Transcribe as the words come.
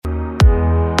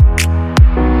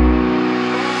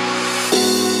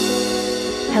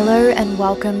Hello and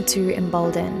welcome to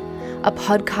Embolden, a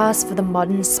podcast for the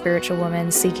modern spiritual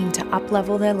woman seeking to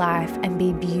uplevel their life and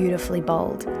be beautifully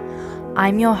bold.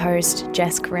 I'm your host,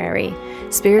 Jess Carreri,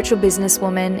 spiritual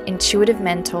businesswoman, intuitive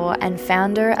mentor, and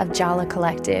founder of Jala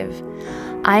Collective.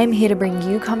 I am here to bring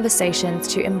you conversations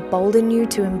to embolden you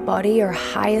to embody your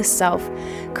highest self,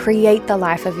 create the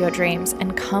life of your dreams,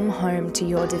 and come home to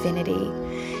your divinity.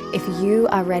 If you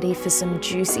are ready for some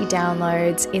juicy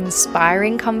downloads,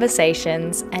 inspiring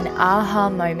conversations, and aha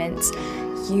moments,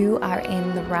 you are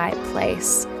in the right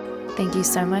place. Thank you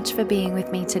so much for being with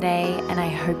me today, and I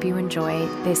hope you enjoy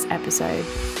this episode.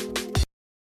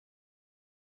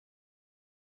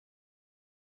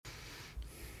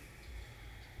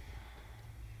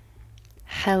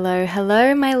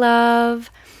 Hello, my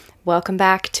love. Welcome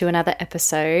back to another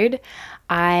episode.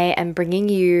 I am bringing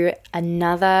you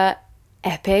another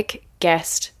epic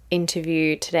guest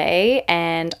interview today,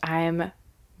 and I'm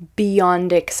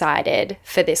beyond excited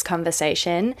for this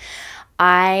conversation.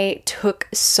 I took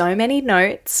so many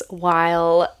notes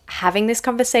while having this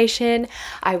conversation.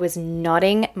 I was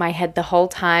nodding my head the whole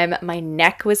time. My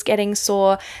neck was getting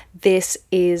sore. This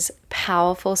is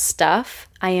powerful stuff.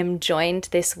 I am joined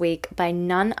this week by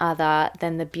none other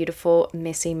than the beautiful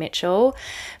Missy Mitchell.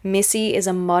 Missy is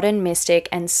a modern mystic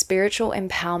and spiritual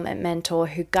empowerment mentor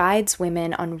who guides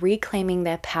women on reclaiming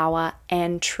their power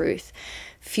and truth.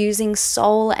 Fusing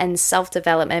soul and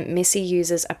self-development, Missy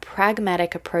uses a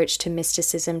pragmatic approach to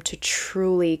mysticism to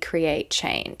truly create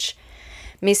change.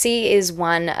 Missy is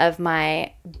one of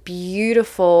my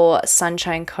beautiful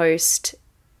Sunshine Coast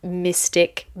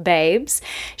mystic babes.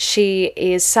 She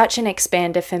is such an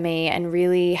expander for me and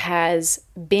really has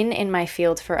been in my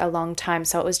field for a long time.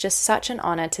 So it was just such an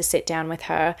honor to sit down with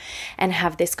her and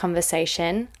have this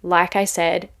conversation. Like I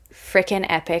said, freaking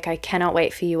epic. I cannot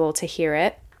wait for you all to hear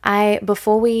it.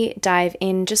 Before we dive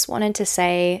in, just wanted to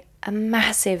say a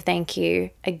massive thank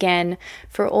you again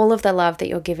for all of the love that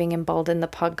you're giving Embolden the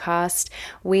podcast.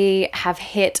 We have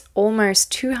hit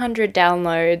almost 200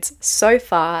 downloads so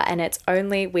far, and it's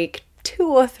only week 2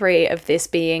 or 3 of this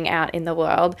being out in the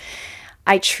world.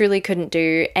 I truly couldn't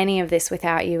do any of this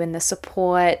without you, and the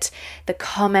support, the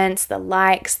comments, the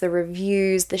likes, the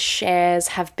reviews, the shares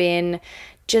have been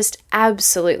just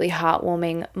absolutely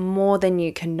heartwarming, more than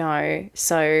you can know.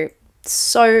 So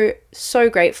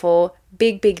grateful.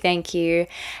 Big thank you.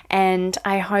 And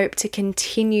I hope to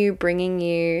continue bringing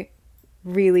you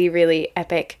really, really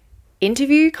epic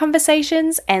interview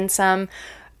conversations and some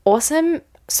awesome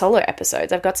solo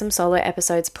episodes. I've got some solo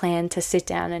episodes planned to sit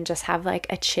down and just have like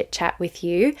a chit chat with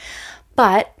you.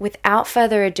 But without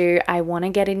further ado, I want to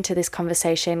get into this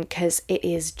conversation because it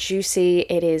is juicy,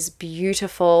 it is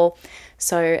beautiful.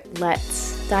 So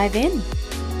let's dive in.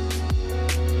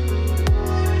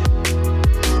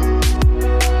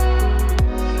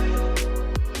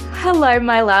 Hello,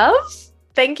 my love.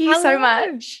 Thank you so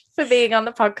much for being on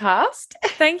the podcast.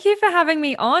 Thank you for having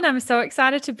me on. I'm so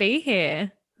excited to be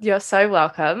here. You're so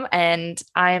welcome. And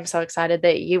I am so excited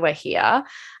that you are here.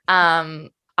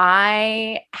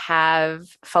 I have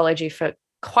followed you for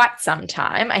quite some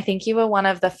time. I think you were one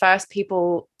of the first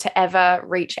people to ever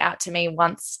reach out to me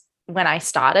once when I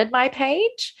started my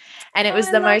page. And it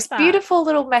was the most beautiful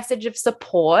little message of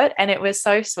support. And it was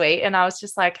so sweet. And I was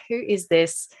just like, who is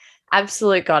this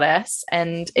absolute goddess?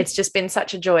 And it's just been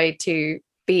such a joy to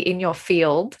be in your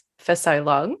field for so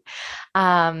long.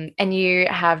 And you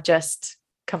have just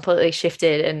completely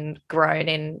shifted and grown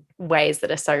in ways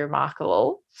that are so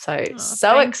remarkable. So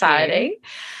exciting. You.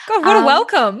 God, what a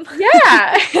welcome.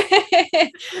 Yeah.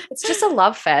 It's just a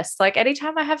love fest. Like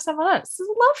anytime I have someone else, it's a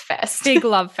love fest. Big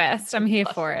love fest. I'm here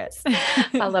for it.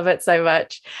 I love it so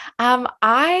much.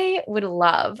 I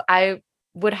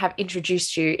would have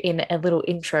introduced you in a little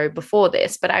intro before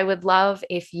this, but I would love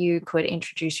if you could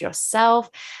introduce yourself,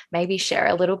 maybe share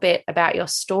a little bit about your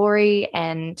story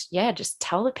and just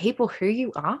tell the people who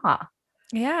you are.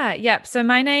 Yeah. So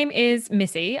my name is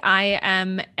Missy. I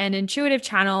am an intuitive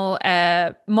channel,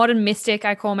 a modern mystic,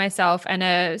 I call myself, and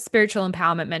a spiritual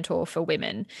empowerment mentor for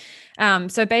women.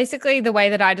 So basically the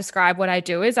way that I describe what I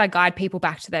do is I guide people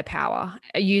back to their power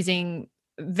using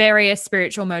various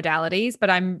spiritual modalities, but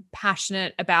I'm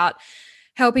passionate about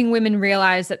helping women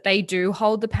realize that they do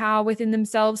hold the power within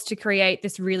themselves to create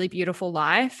this really beautiful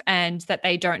life and that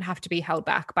they don't have to be held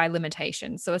back by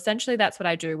limitations. So essentially that's what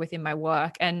I do within my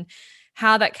work. And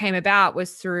how that came about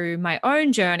was through my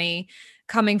own journey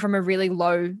coming from a really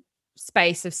low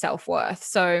space of self-worth.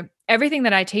 So everything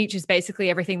that I teach is basically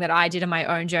everything that I did in my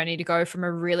own journey to go from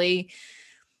a really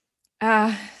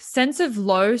sense of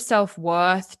low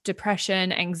self-worth,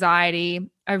 depression,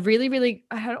 anxiety, a really, really,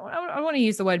 I don't want to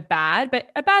use the word bad, but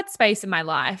a bad space in my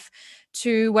life,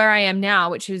 to where I am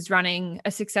now, which is running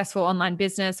a successful online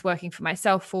business, working for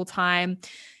myself full time.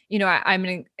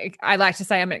 I like to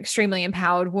say I'm an extremely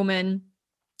empowered woman.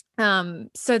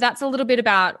 So that's a little bit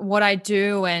about what I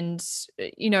do and,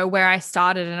 where I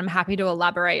started. And I'm happy to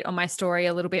elaborate on my story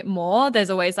a little bit more.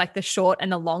 There's always like the short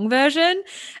and the long version.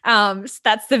 So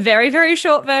that's the very, very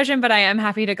short version, but I am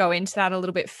happy to go into that a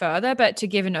little bit further. But to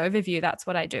give an overview, that's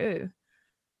what I do.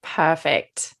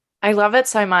 Perfect. I love it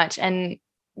so much. And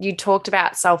you talked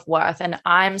about self-worth, and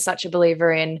I'm such a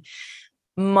believer in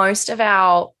most of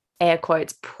our air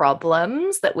quotes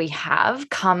problems that we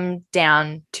have come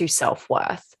down to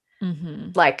self-worth.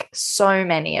 Mm-hmm. Like so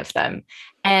many of them.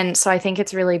 And so I think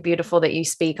it's really beautiful that you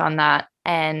speak on that.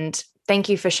 And thank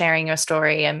you for sharing your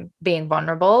story and being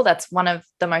vulnerable. That's one of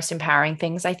the most empowering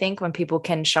things, I think, when people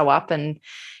can show up and,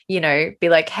 be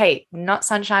like, hey, not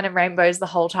sunshine and rainbows the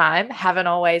whole time, haven't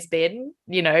always been,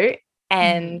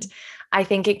 and I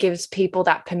think it gives people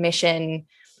that permission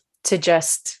to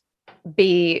just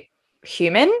be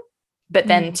human, but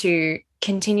then to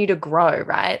continue to grow,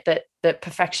 right? That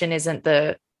perfection isn't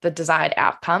the desired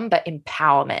outcome, but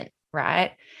empowerment,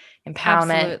 right?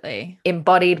 Empowerment, Absolutely.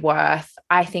 embodied worth.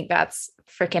 I think that's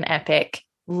freaking epic.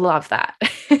 Love that.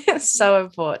 So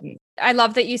important. I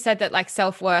love that you said that like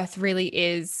self-worth really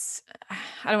is,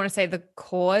 I don't want to say the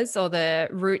cause or the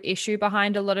root issue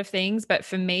behind a lot of things, but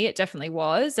for me, it definitely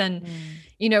was. And,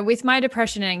 with my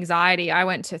depression and anxiety, I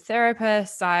went to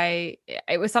therapists.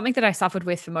 It was something that I suffered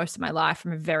with for most of my life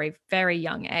from a very, very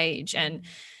young age. And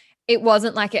it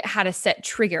wasn't like it had a set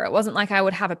trigger. It wasn't like I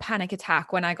would have a panic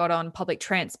attack when I got on public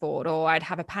transport, or I'd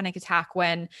have a panic attack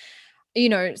when,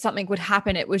 something would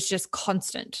happen. It was just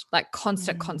constant, like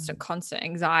constant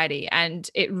anxiety. And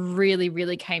it really,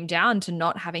 really came down to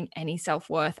not having any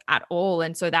self-worth at all.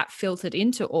 And so that filtered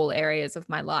into all areas of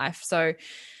my life. So,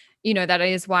 that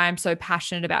is why I'm so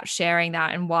passionate about sharing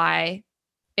that, and why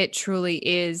it truly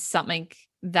is something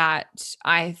that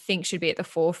I think should be at the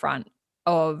forefront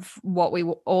of what we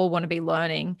all want to be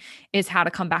learning, is how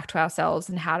to come back to ourselves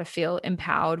and how to feel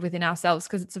empowered within ourselves,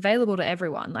 because it's available to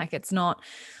everyone. Like, it's not,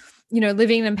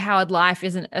 living an empowered life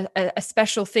isn't a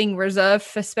special thing reserved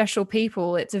for special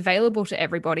people. It's available to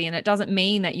everybody. And it doesn't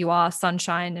mean that you are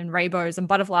sunshine and rainbows and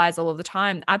butterflies all of the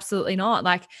time. Absolutely not.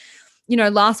 Like,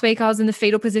 last week I was in the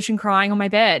fetal position crying on my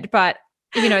bed, but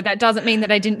that doesn't mean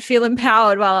that I didn't feel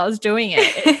empowered while I was doing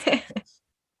it.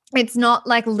 It's not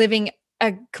like living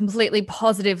a completely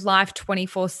positive life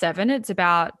 24/7. It's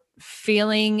about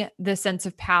feeling the sense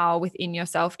of power within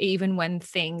yourself, even when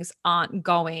things aren't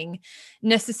going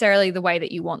necessarily the way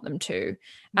that you want them to.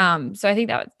 So I think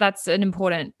that's an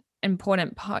important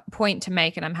point to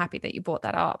make. And I'm happy that you brought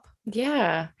that up.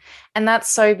 Yeah. And that's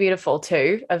so beautiful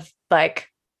too, of like,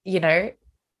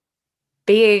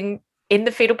 being in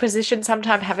the fetal position,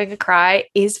 sometimes having a cry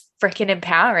is freaking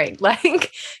empowering.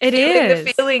 Like, it feeling is.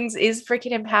 the feelings is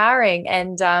freaking empowering.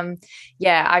 And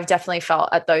I've definitely felt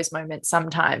at those moments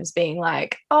sometimes being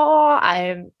like, oh,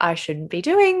 I shouldn't be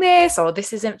doing this, or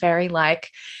this isn't very like,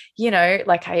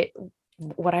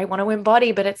 what I want to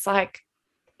embody. But it's like,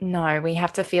 no, we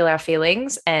have to feel our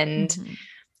feelings. And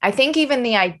I think even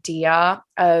the idea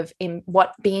of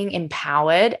what being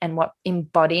empowered and what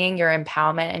embodying your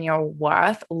empowerment and your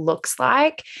worth looks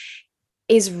like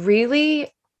is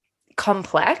really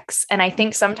complex. And I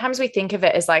think sometimes we think of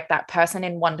it as like that person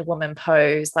in Wonder Woman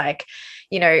pose, like,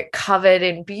 covered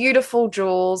in beautiful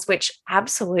jewels, which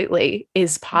absolutely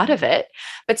is part of it.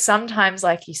 But sometimes,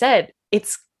 like you said,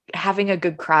 it's having a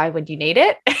good cry when you need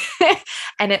it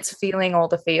and it's feeling all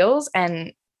the feels.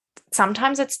 And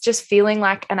sometimes it's just feeling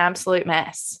like an absolute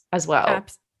mess as well.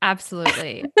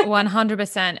 Absolutely.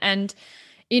 100%. And,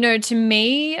 to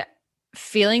me,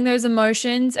 feeling those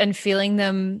emotions and feeling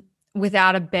them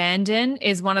without abandon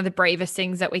is one of the bravest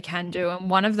things that we can do, and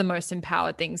one of the most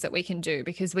empowered things that we can do,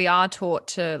 because we are taught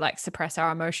to like suppress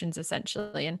our emotions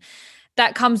essentially. And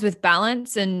that comes with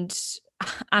balance. And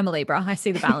I'm a Libra. I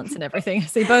see the balance in everything. I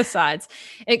see both sides.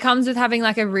 It comes with having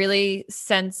like a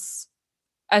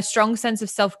strong sense of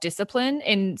self-discipline,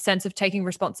 in sense of taking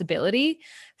responsibility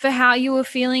for how you are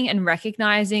feeling and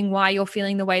recognizing why you're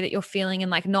feeling the way that you're feeling, and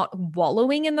like not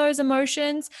wallowing in those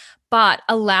emotions, but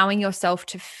allowing yourself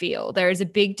to feel. There is a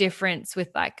big difference with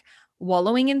like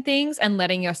wallowing in things and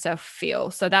letting yourself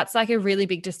feel. So that's like a really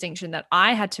big distinction that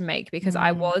I had to make, because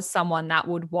I was someone that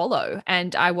would wallow,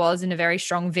 and I was in a very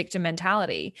strong victim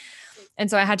mentality. And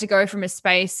so I had to go from a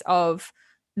space of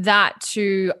that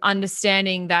to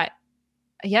understanding that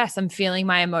yes, I'm feeling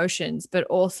my emotions, but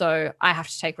also I have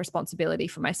to take responsibility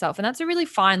for myself. And that's a really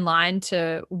fine line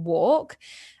to walk.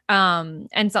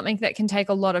 And something that can take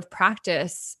a lot of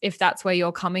practice if that's where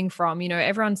you're coming from. You know,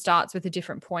 everyone starts with a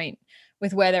different point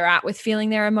with where they're at with feeling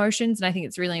their emotions. And I think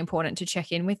it's really important to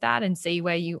check in with that and see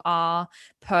where you are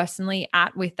personally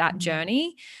at with that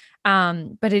journey.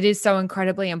 But it is so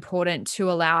incredibly important to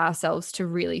allow ourselves to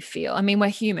really feel. I mean, we're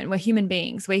human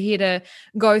beings. We're here to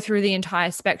go through the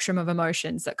entire spectrum of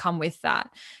emotions that come with that.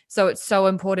 So it's so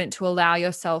important to allow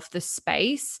yourself the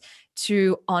space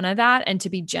to honor that and to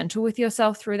be gentle with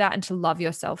yourself through that and to love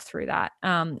yourself through that.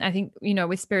 I think, you know,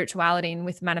 with spirituality and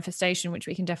with manifestation, which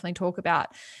we can definitely talk about,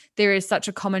 there is such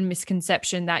a common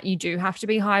misconception that you do have to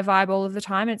be high vibe all of the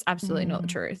time. It's absolutely not the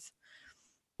truth.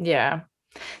 Yeah.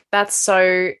 That's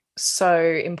so, so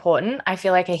important. I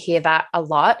feel like I hear that a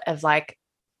lot of like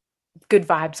good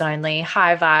vibes only,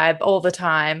 high vibe all the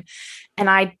time. And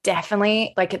I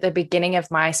definitely, like at the beginning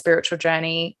of my spiritual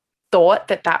journey, thought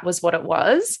that that was what it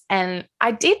was. And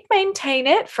I did maintain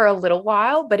it for a little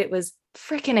while, but it was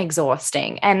freaking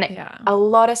exhausting and a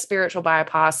lot of spiritual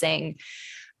bypassing.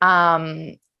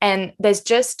 And there's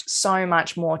just so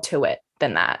much more to it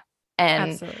than that.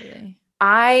 And absolutely.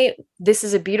 This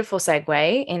is a beautiful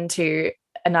segue into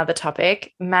another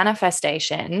topic,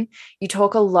 manifestation. You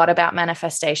talk a lot about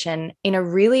manifestation in a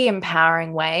really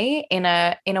empowering way, in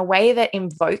a way that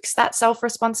invokes that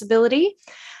self-responsibility,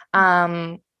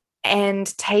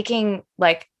 and taking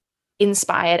like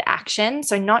inspired action.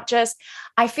 So not just,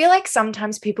 I feel like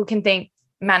sometimes people can think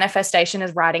manifestation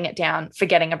is writing it down,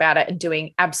 forgetting about it and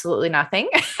doing absolutely nothing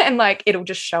and like it'll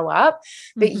just show up.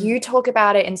 But you talk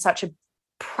about it in such a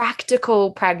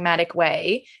practical, pragmatic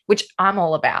way, which I'm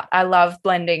all about. I love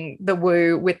blending the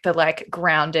woo with the like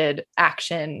grounded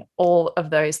action, all of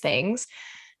those things.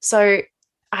 So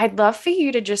I'd love for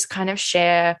you to just kind of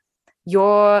share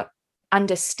your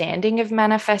understanding of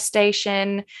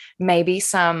manifestation, maybe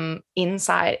some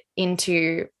insight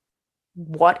into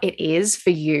what it is for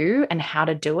you and how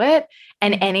to do it,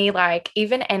 and any like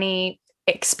even any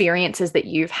experiences that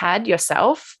you've had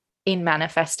yourself in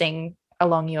manifesting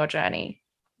along your journey.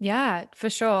 Yeah, for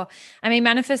sure. I mean,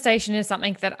 manifestation is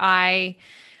something that I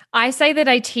say that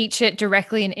I teach it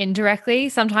directly and indirectly.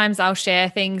 Sometimes I'll share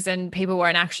things and people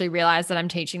won't actually realize that I'm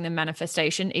teaching them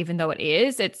manifestation, even though it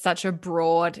is. It's such a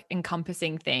broad,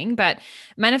 encompassing thing. But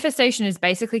manifestation is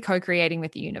basically co-creating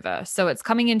with the universe. So it's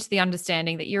coming into the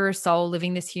understanding that you're a soul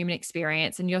living this human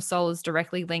experience, and your soul is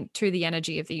directly linked to the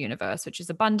energy of the universe, which is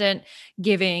abundant,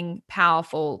 giving,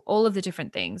 powerful, all of the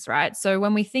different things, right? So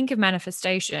when we think of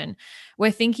manifestation,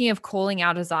 we're thinking of calling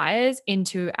our desires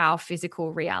into our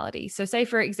physical reality. So say,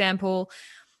 for example,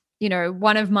 you know,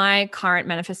 one of my current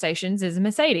manifestations is a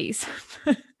Mercedes.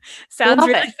 Sounds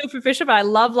really superficial, but I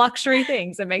love luxury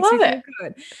things. It makes me feel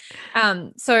good.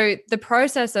 So the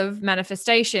process of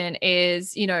manifestation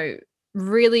is, you know,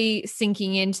 really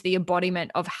sinking into the embodiment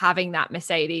of having that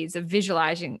Mercedes, of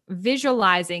visualizing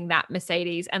that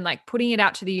Mercedes and like putting it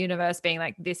out to the universe, being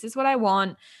like, this is what I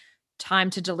want, time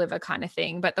to deliver kind of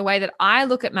thing. But the way that I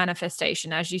look at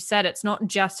manifestation, as you said, it's not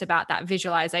just about that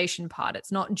visualization part.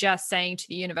 It's not just saying to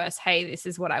the universe, hey, this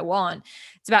is what I want.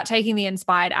 It's about taking the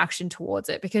inspired action towards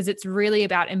it, because it's really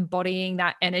about embodying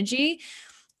that energy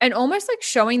and almost like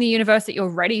showing the universe that you're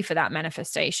ready for that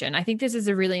manifestation. I think this is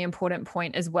a really important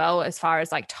point as well, as far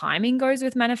as like timing goes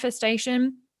with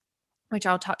manifestation, which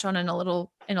I'll touch on in a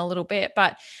little bit.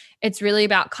 But it's really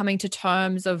about coming to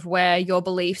terms of where your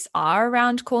beliefs are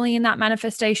around calling in that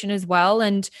manifestation as well.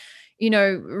 And, you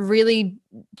know, really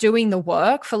doing the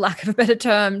work, for lack of a better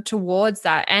term, towards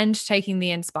that and taking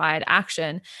the inspired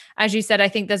action. As you said, I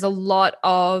think there's a lot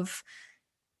of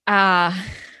content,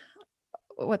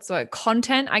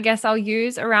 I guess I'll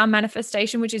use, around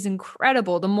manifestation, which is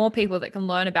incredible. The more people that can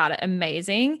learn about it,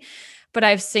 amazing. But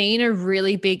I've seen a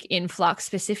really big influx,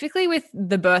 specifically with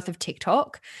the birth of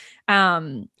TikTok,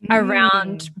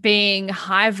 around being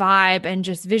high vibe and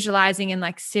just visualizing and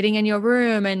like sitting in your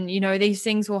room and, you know, these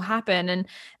things will happen. And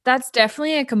that's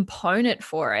definitely a component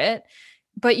for it.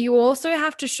 But you also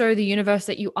have to show the universe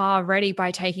that you are ready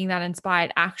by taking that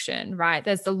inspired action, right?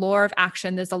 There's the law of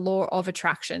action, there's the law of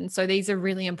attraction. So these are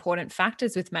really important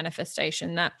factors with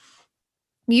manifestation, that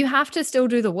you have to still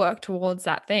do the work towards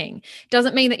that thing.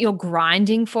 Doesn't mean that you're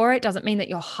grinding for it, doesn't mean that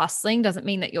you're hustling, doesn't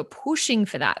mean that you're pushing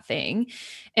for that thing.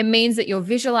 It means that you're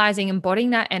visualizing,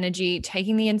 embodying that energy,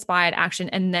 taking the inspired action,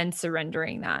 and then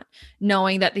surrendering that,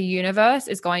 knowing that the universe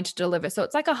is going to deliver. So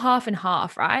it's like a half and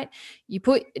half, right?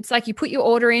 It's like you put your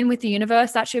order in with the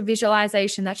universe. That's your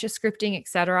visualization, that's your scripting,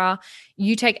 etc.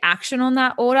 You take action on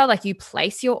that order, like you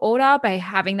place your order by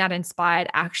having that inspired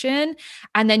action,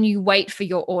 and then you wait for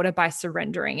your order by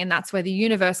surrendering. And that's where the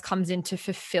universe comes in to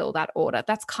fulfill that order.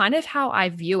 That's kind of how I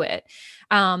view it.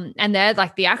 And they're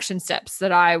like the action steps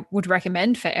that I would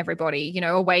recommend for everybody. You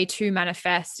know, a way to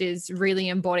manifest is really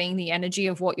embodying the energy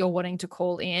of what you're wanting to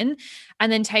call in,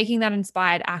 and then taking that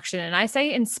inspired action. And I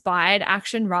say inspired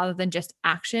action rather than just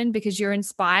action, because your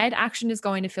inspired action is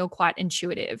going to feel quite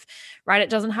intuitive, right? It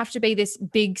doesn't have to be this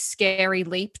big, scary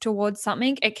leap towards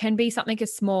something. It can be something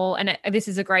as small. And this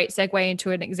is a great segue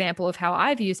into an example of how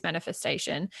I've used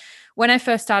manifestation. When I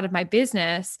first started my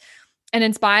business, an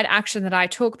inspired action that I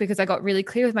took, because I got really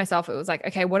clear with myself, it was like,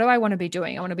 okay, what do I want to be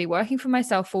doing? I want to be working for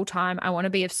myself full time. I want to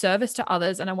be of service to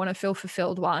others, and I want to feel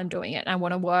fulfilled while I'm doing it. And I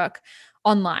want to work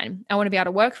online. I want to be able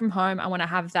to work from home. I want to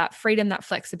have that freedom, that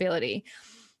flexibility.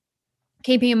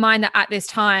 Keeping in mind that at this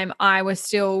time, I was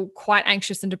still quite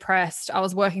anxious and depressed. I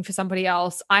was working for somebody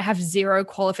else. I have zero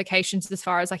qualifications as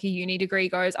far as like a uni degree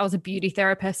goes. I was a beauty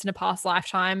therapist in a past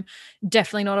lifetime.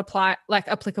 Definitely not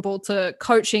applicable to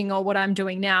coaching or what I'm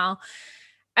doing now.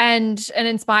 And an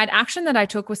inspired action that I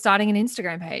took was starting an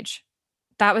Instagram page.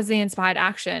 That was the inspired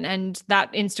action. And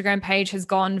that Instagram page has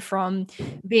gone from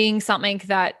being something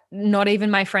that not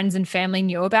even my friends and family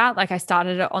knew about. Like I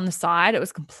started it on the side. It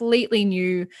was completely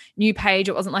new page.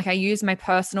 It wasn't like I used my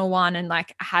personal one and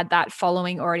like had that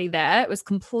following already there. It was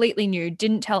completely new.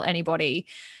 Didn't tell anybody.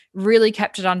 Really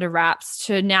kept it under wraps,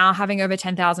 to now having over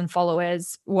 10,000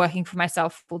 followers, working for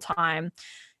myself full time,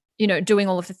 you know, doing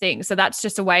all of the things. So that's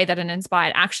just a way that an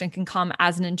inspired action can come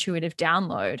as an intuitive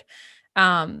download.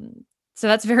 So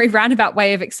that's a very roundabout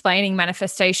way of explaining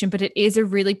manifestation, but it is a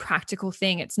really practical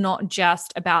thing. It's not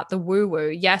just about the woo-woo.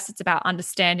 Yes, it's about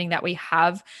understanding that we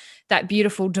have that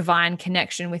beautiful divine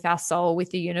connection with our soul,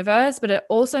 with the universe, but it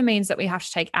also means that we have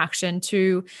to take action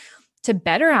to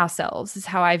better ourselves, is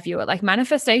how I view it. Like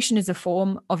manifestation is a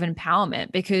form of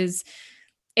empowerment, because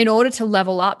in order to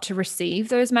level up to receive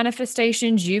those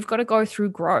manifestations, you've got to go through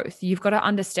growth. You've got to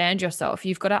understand yourself.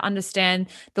 You've got to understand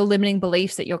the limiting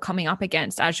beliefs that you're coming up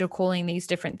against as you're calling these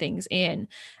different things in.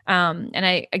 And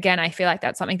I feel like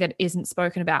that's something that isn't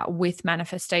spoken about with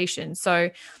manifestation.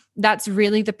 So that's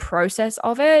really the process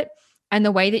of it, and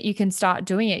the way that you can start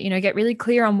doing it. You know, get really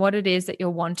clear on what it is that you're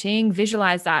wanting,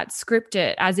 visualize that, script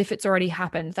it as if it's already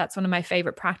happened. That's one of my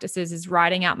favorite practices, is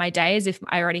writing out my day as if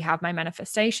I already have my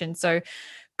manifestation. So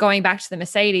going back to the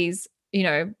Mercedes, you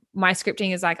know, my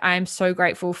scripting is like, I am so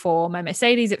grateful for my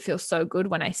Mercedes. It feels so good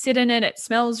when I sit in it. It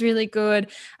smells really good.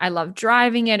 I love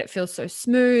driving it. It feels so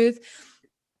smooth.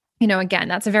 You know, again,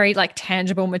 that's a very like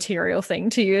tangible material thing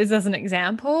to use as an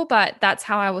example, but that's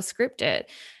how I will script it.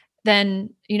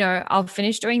 Then, you know, I'll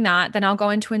finish doing that. Then I'll go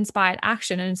into inspired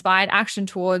action. And inspired action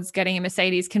towards getting a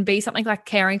Mercedes can be something like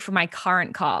caring for my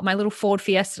current car, my little Ford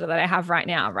Fiesta that I have right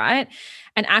now, right?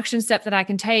 An action step that I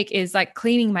can take is like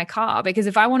cleaning my car, because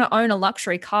if I want to own a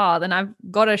luxury car, then I've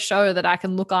got to show that I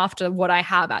can look after what I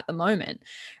have at the moment,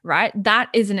 right? That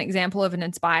is an example of an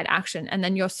inspired action. And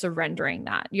then you're surrendering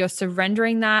that. You're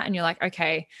surrendering that, and you're like,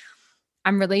 okay,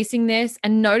 I'm releasing this,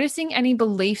 and noticing any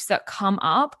beliefs that come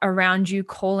up around you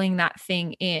calling that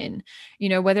thing in, you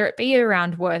know, whether it be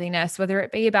around worthiness, whether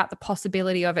it be about the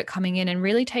possibility of it coming in, and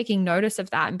really taking notice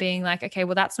of that and being like, okay,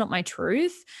 well, that's not my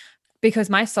truth, because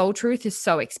my soul truth is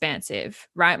so expansive,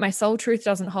 right? My soul truth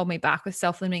doesn't hold me back with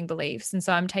self-limiting beliefs. And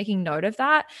so I'm taking note of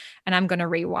that, and I'm going to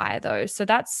rewire those. So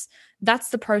that's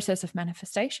the process of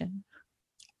manifestation.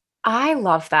 I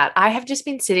love that. I have just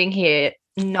been sitting here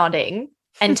nodding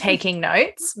and taking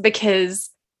notes, because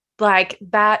like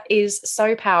that is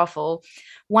so powerful.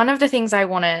 One of the things I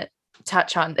want to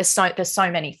touch on, there's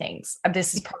so many things.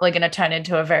 This is probably going to turn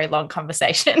into a very long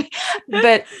conversation,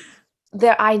 but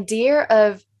the idea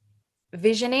of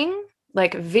visioning,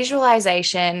 like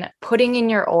visualization, putting in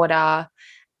your order,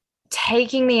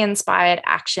 taking the inspired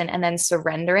action, and then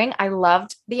surrendering. I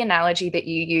loved the analogy that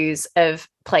you use of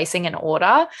placing an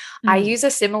order. I use a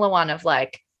similar one of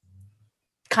like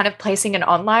kind of placing an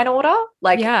online order.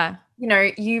 Like, yeah, you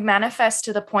know, you manifest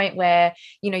to the point where,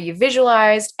 you know, you've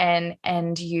visualized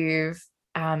and you've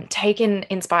taken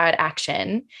inspired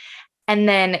action, and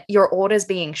then your order's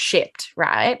being shipped,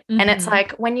 right? And it's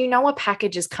like, when you know a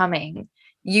package is coming,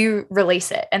 you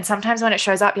release it. And sometimes when it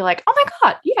shows up, you're like, oh my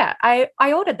God, yeah,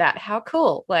 I ordered that. How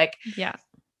cool. Like, yeah.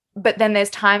 But then there's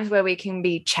times where we can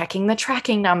be checking the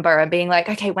tracking number and being like,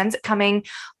 okay, when's it coming?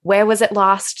 Where was it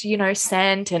last, you know,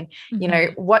 sent? And, you know,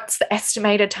 what's the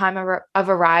estimated time of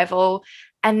arrival?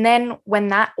 And then when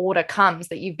that order comes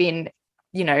that you've been,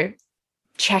 you know,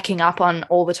 checking up on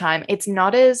all the time, it's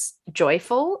not as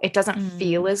joyful. It doesn't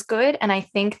feel as good. And I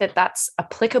think that that's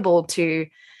applicable to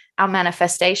our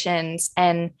manifestations,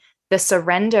 and the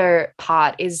surrender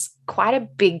part is quite a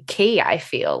big key. I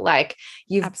feel like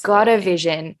you've got a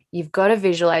vision, you've got to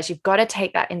visualize, you've got to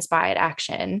take that inspired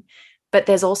action. But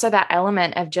there's also that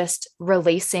element of just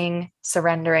releasing,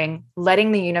 surrendering,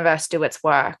 letting the universe do its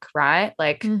work, right?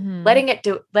 Like letting it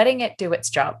do its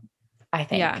job. I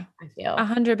think. Yeah, I feel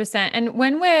 100%. And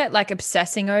when we're like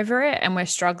obsessing over it and we're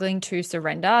struggling to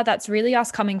surrender, that's really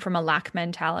us coming from a lack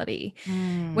mentality,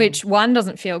 which one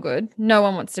doesn't feel good. No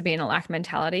one wants to be in a lack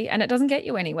mentality, and it doesn't get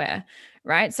you anywhere,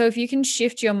 right? So if you can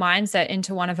shift your mindset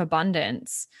into one of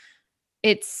abundance,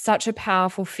 it's such a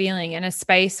powerful feeling, and a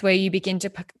space where you begin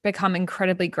to become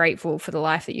incredibly grateful for the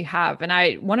life that you have. And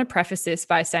I want to preface this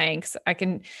by saying, 'cause I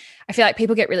feel like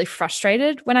people get really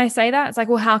frustrated when I say that. It's like,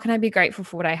 well, how can I be grateful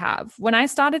for what I have? When I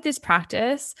started this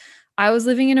practice, I was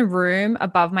living in a room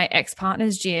above my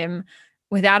ex-partner's gym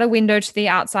without a window to the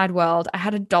outside world. I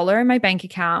had $1 in my bank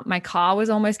account. My car was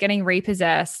almost getting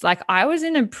repossessed. Like, I was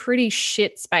in a pretty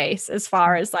shit space as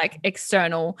far as like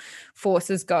external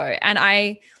forces go. And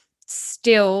I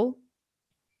still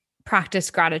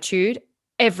practice gratitude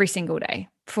every single day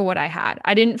for what I had.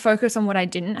 I didn't focus on what I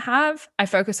didn't have. I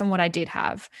focused on what I did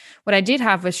have. What I did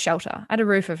have was shelter. I had a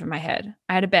roof over my head.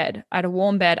 I had a bed. I had a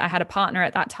warm bed. I had a partner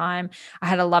at that time. I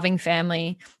had a loving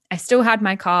family. I still had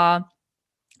my car.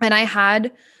 And I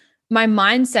had my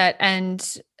mindset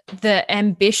and the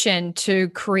ambition to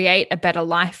create a better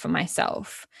life for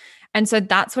myself. And so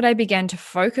that's what I began to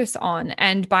focus on.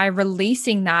 And by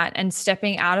releasing that and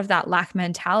stepping out of that lack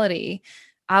mentality,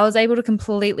 I was able to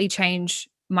completely change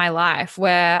my life,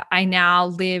 where I now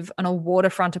live on a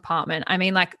waterfront apartment. I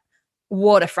mean, like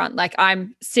waterfront, like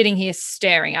I'm sitting here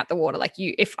staring at the water. Like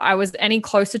if I was any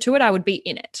closer to it, I would be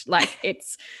in it. Like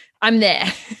I'm there.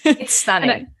 It's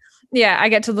stunning. I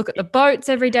get to look at the boats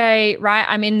every day, right?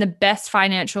 I'm in the best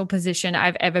financial position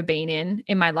I've ever been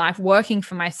in my life, working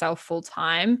for myself full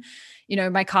time. You know,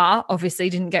 my car obviously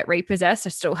didn't get repossessed. I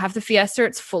still have the Fiesta.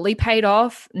 It's fully paid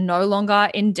off, no longer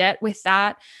in debt with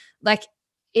that. Like,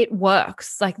 it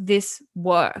works. Like, this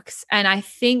works. And I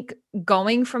think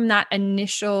going from that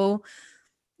initial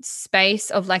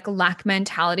space of like lack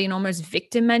mentality and almost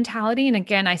victim mentality, and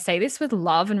again, I say this with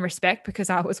love and respect because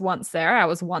I was once there. I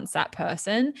was once that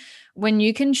person. When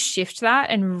you can shift that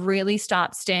and really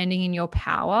start standing in your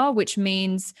power, which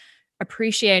means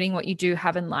appreciating what you do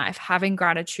have in life, having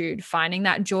gratitude, finding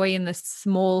that joy in the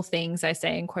small things, I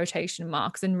say in quotation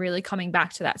marks, and really coming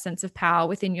back to that sense of power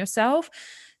within yourself,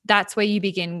 that's where you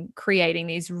begin creating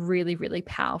these really, really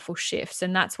powerful shifts.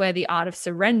 And that's where the art of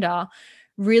surrender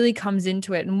really comes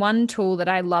into it. And one tool that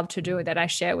I love to do, that I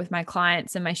share with my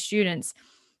clients and my students,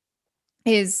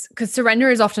 is because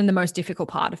surrender is often the most difficult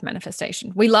part of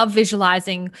manifestation. We love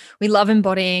visualizing, we love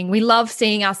embodying, we love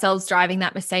seeing ourselves driving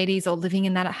that Mercedes or living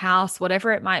in that house,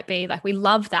 whatever it might be. Like, we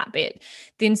love that bit.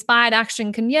 The inspired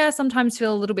action can, sometimes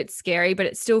feel a little bit scary, but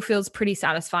it still feels pretty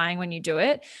satisfying when you do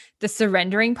it. The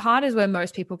surrendering part is where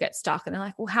most people get stuck, and they're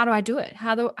like, well, how do I do it?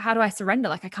 How do I surrender?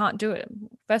 Like, I can't do it.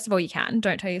 First of all, you can.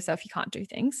 Don't tell yourself you can't do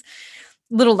things.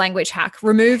 Little language hack: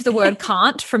 remove the word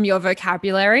can't from your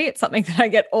vocabulary. It's something that I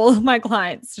get all of my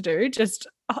clients to do. Just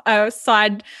a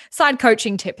side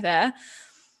coaching tip there.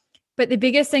 But the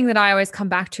biggest thing that I always come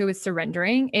back to with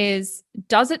surrendering is,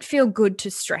 does it feel good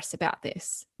to stress about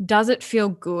this? Does it feel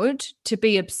good to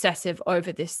be obsessive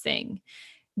over this thing?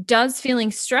 Does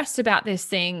feeling stressed about this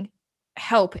thing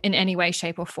help in any way,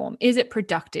 shape, or form? Is it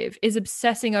productive? Is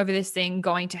obsessing over this thing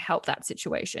going to help that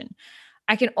situation?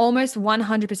 I can almost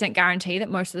 100% guarantee that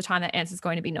most of the time that answer is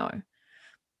going to be no.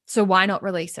 So why not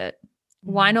release it?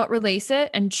 Why not release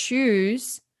it and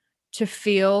choose to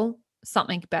feel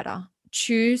something better?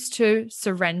 Choose to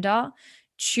surrender.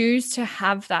 Choose to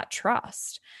have that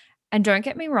trust. And don't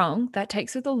get me wrong, that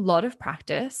takes with a lot of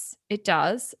practice. It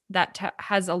does. That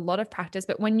has a lot of practice.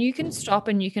 But when you can stop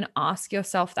and you can ask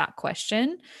yourself that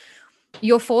question,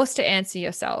 you're forced to answer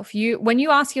yourself. When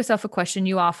you ask yourself a question,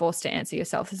 you are forced to answer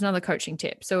yourself. There's another coaching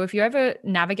tip. So if you're ever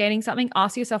navigating something,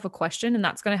 ask yourself a question, and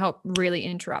that's going to help really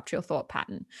interrupt your thought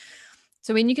pattern.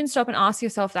 So when you can stop and ask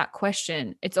yourself that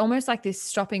question, it's almost like this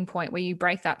stopping point where you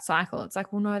break that cycle. It's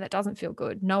like, well, no, that doesn't feel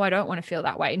good. No, I don't want to feel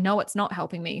that way. No, it's not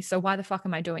helping me. So why the fuck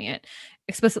am I doing it?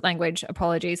 Explicit language,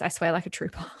 apologies. I swear like a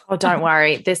trooper. Oh, don't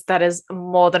worry. That is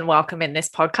more than welcome in this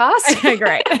podcast. Okay,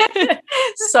 great.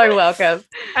 So welcome.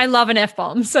 I love an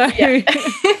F-bomb. So yeah.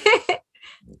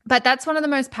 But that's one of the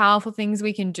most powerful things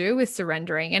we can do with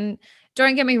surrendering. And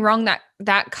don't get me wrong,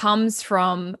 that comes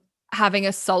from having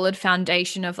a solid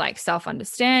foundation of like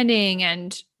self-understanding,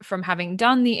 and from having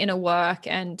done the inner work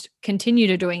and continue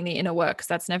to doing the inner work, because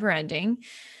that's never ending,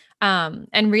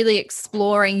 and really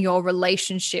exploring your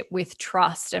relationship with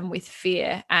trust and with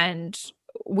fear and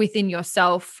within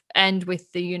yourself and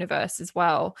with the universe as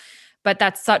well. But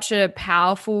that's such a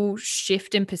powerful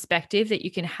shift in perspective that you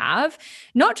can have,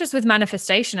 not just with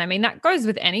manifestation. I mean, that goes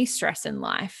with any stress in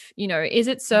life. You know, is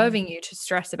it serving you to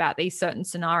stress about these certain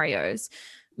scenarios?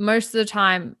 Most of the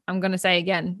time, I'm going to say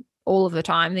again, all of the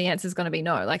time, the answer is going to be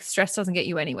no. Like, stress doesn't get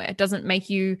you anywhere. It doesn't make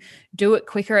you do it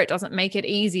quicker. It doesn't make it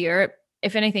easier.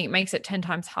 If anything, it makes it 10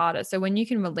 times harder. So when you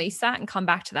can release that and come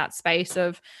back to that space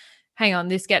of, hang on,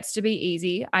 this gets to be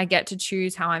easy. I get to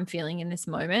choose how I'm feeling in this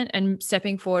moment. And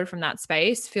stepping forward from that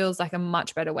space feels like a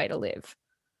much better way to live.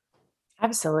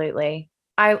 Absolutely.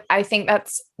 I think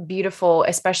that's beautiful,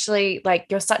 especially like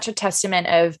you're such a testament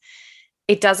of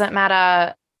it doesn't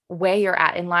matter where you're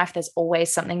at in life, there's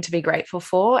always something to be grateful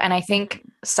for. And I think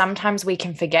sometimes we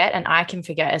can forget, and I can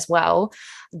forget as well,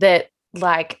 that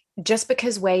like just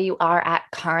because where you are at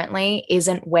currently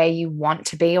isn't where you want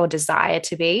to be or desire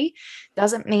to be,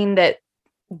 doesn't mean that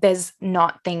there's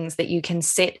not things that you can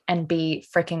sit and be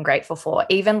freaking grateful for.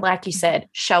 Even like you said,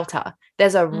 shelter,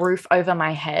 there's a roof over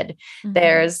my head.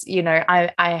 There's, you know,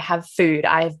 I have food,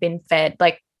 I've been fed.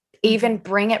 Like, even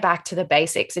bring it back to the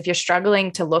basics. If you're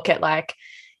struggling to look at like,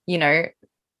 you know,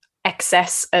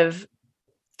 excess of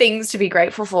things to be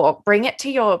grateful for, bring it to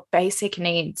your basic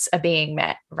needs are being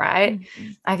met, right?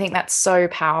 I think that's so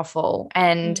powerful.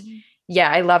 And yeah,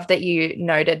 I love that you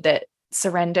noted that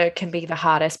surrender can be the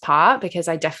hardest part, because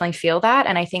I definitely feel that.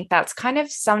 And I think that's kind of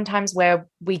sometimes where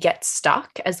we get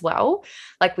stuck as well.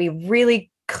 Like, we really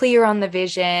clear on the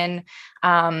vision.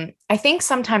 I think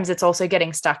sometimes it's also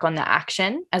getting stuck on the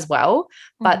action as well,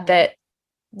 but that,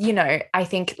 you know, I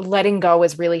think letting go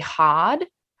is really hard.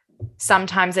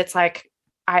 Sometimes it's like,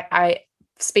 I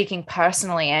speaking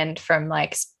personally and from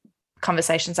like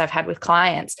conversations I've had with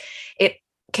clients, it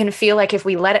can feel like if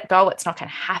we let it go, it's not going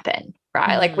to happen,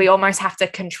 right? Like, we almost have to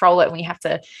control it and we have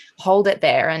to hold it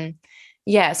there. And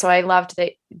yeah, so I loved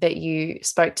that you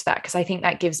spoke to that, because I think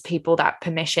that gives people that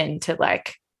permission to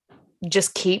like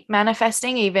just keep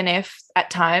manifesting, even if at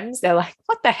times they're like,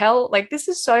 what the hell? Like, this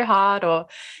is so hard, or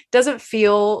doesn't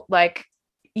feel like,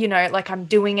 you know, like I'm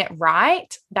doing it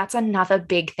right. That's another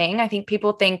big thing. I think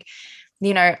people think,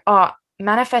 you know, oh,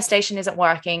 manifestation isn't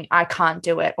working, I can't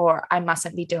do it, or I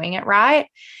mustn't be doing it right.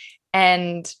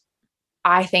 And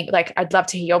I think, like, I'd love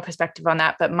to hear your perspective on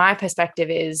that. But my perspective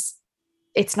is,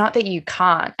 it's not that you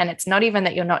can't, and it's not even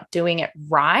that you're not doing it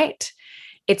right.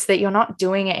 It's that you're not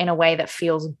doing it in a way that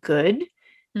feels good,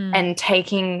 and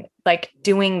taking, like,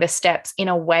 doing the steps in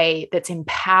a way that's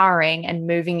empowering and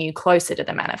moving you closer to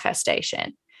the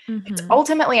manifestation. It's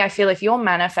ultimately, I feel, if you're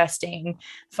manifesting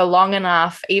for long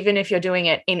enough, even if you're doing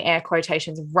it in air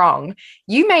quotations wrong,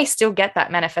 you may still get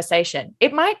that manifestation.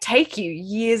 It might take you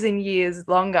years and years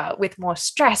longer with more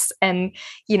stress, and,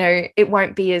 you know, it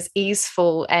won't be as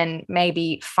easeful and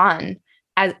maybe fun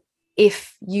as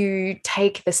if you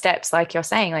take the steps, like you're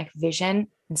saying, like vision,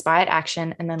 inspired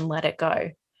action, and then let it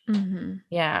go.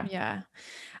 Yeah.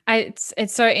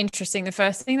 It's so interesting. The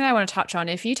first thing that I want to touch on,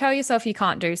 if you tell yourself you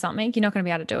can't do something, you're not going to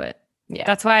be able to do it. Yeah.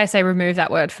 That's why I say remove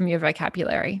that word from your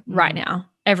vocabulary right now.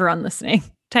 Everyone listening,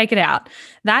 take it out.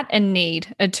 That and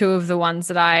need are two of the ones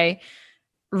that I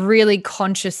really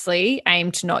consciously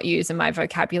aim to not use in my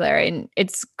vocabulary. And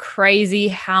it's crazy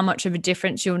how much of a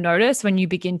difference you'll notice when you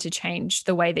begin to change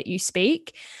the way that you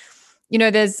speak. You know,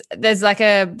 there's like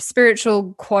a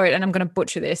spiritual quote, and I'm going to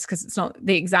butcher this because it's not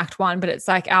the exact one, but it's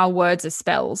like, our words are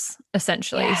spells,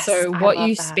 essentially. Yes, so what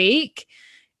you speak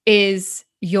is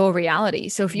your reality.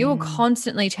 So if you're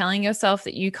constantly telling yourself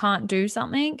that you can't do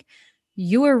something,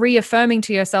 you are reaffirming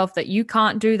to yourself that you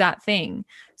can't do that thing.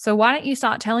 So why don't you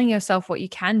start telling yourself what you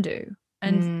can do?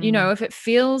 And, you know, if it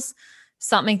feels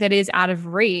something that is out of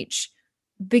reach,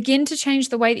 begin to change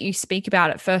the way that you speak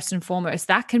about it first and foremost.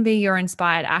 That can be your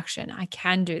inspired action. I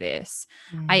can do this.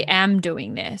 I am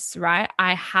doing this, right?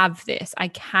 I have this. I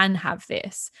can have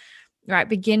this, right?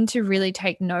 Begin to really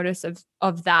take notice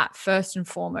of that first and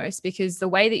foremost, because the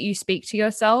way that you speak to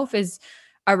yourself is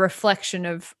a reflection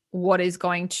of what is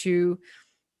going to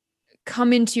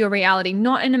come into your reality,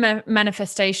 not in a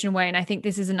manifestation way. And I think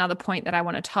this is another point that I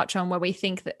want to touch on, where we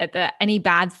think that any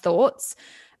bad thoughts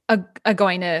are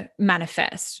going to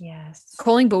manifest. Yes.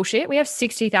 Calling bullshit. We have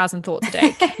 60,000 thoughts a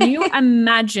day. Can you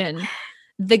imagine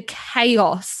the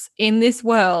chaos in this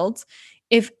world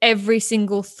if every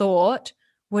single thought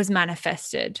was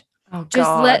manifested? Oh Just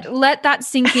God. let that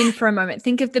sink in for a moment.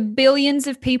 Think of the billions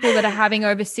of people that are having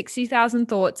over 60,000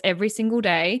 thoughts every single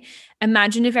day.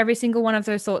 Imagine if every single one of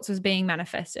those thoughts was being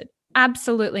manifested.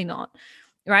 Absolutely not.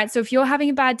 Right? So if you're having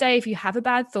a bad day, if you have a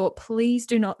bad thought, please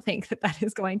do not think that that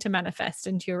is going to manifest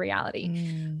into your reality.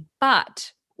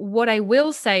 But what I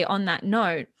will say on that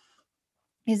note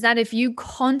is that if you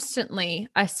constantly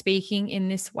are speaking in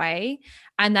this way,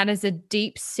 and that is a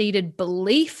deep-seated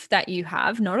belief that you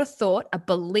have, not a thought, a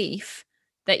belief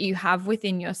that you have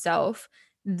within yourself,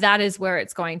 that is where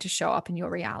it's going to show up in your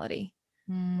reality,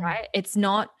 right? It's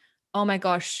not, oh my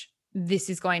gosh, this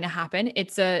is going to happen.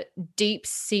 It's a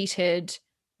deep-seated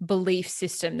belief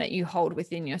system that you hold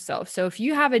within yourself. So if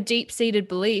you have a deep-seated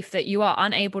belief that you are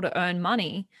unable to earn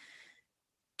money,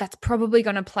 that's probably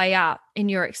going to play out in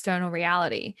your external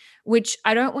reality, which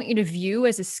I don't want you to view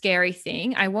as a scary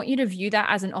thing. I want you to view that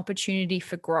as an opportunity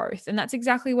for growth. And that's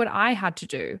exactly what I had to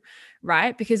do,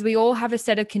 right? Because we all have a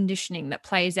set of conditioning that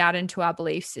plays out into our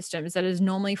belief systems that is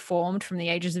normally formed from the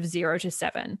ages of 0 to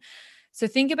 7. So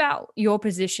think about your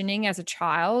positioning as a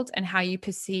child and how you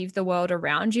perceive the world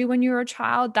around you when you're a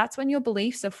child. That's when your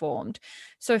beliefs are formed.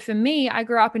 So for me, I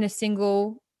grew up in a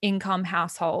single income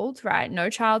household, right? No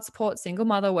child support, single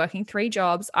mother, working 3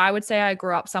 jobs. I would say I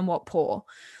grew up somewhat poor,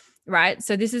 right?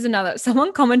 So this is another,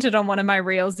 someone commented on one of my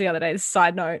reels the other day,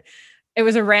 side note. It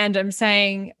was a random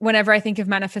saying, whenever I think of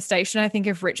manifestation, I think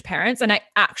of rich parents. And I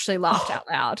actually laughed out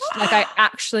loud. Like I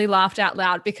actually laughed out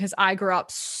loud because I grew up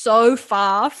so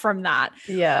far from that.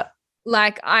 Yeah.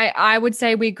 Like I would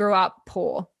say we grew up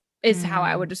poor is how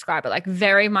I would describe it. Like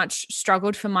very much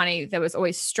struggled for money. There was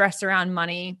always stress around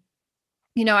money.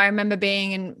 You know, I remember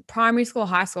being in primary school,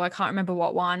 high school. I can't remember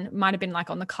what one. Might have been like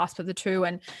on the cusp of the two.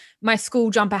 And my school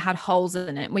jumper had holes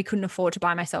in it. And we couldn't afford to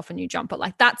buy myself a new jumper.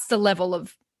 Like that's the level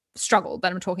of struggle that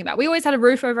I'm talking about. We always had a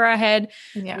roof over our head.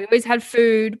 Yeah. We always had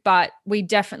food, but we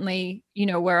definitely, you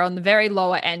know, were on the very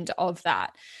lower end of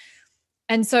that.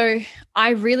 And so I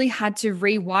really had to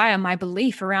rewire my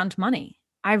belief around money.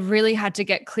 I really had to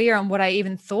get clear on what I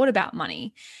even thought about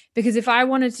money. Because if I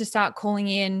wanted to start calling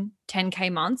in 10K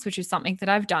months, which is something that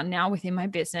I've done now within my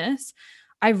business,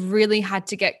 I really had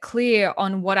to get clear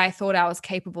on what I thought I was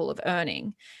capable of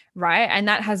earning. Right. And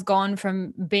that has gone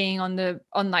from being on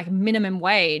like minimum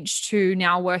wage to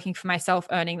now working for myself,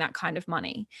 earning that kind of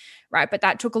money. Right. But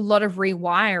that took a lot of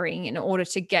rewiring in order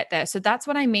to get there. So that's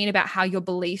what I mean about how your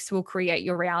beliefs will create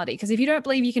your reality. Because if you don't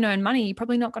believe you can earn money, you're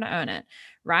probably not going to earn it.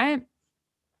 Right.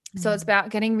 So it's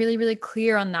about getting really, really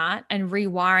clear on that and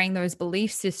rewiring those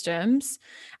belief systems.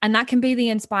 And that can be the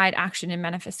inspired action in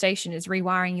manifestation, is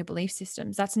rewiring your belief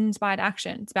systems. That's an inspired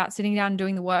action. It's about sitting down and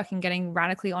doing the work and getting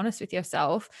radically honest with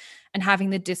yourself and having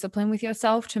the discipline with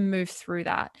yourself to move through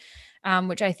that,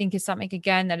 which I think is something,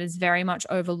 again, that is very much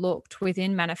overlooked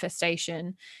within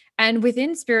manifestation and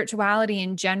within spirituality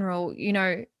in general. You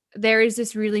know, there is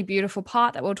this really beautiful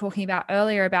part that we were talking about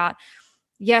earlier about,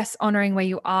 yes, honoring where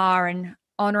you are and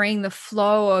honoring the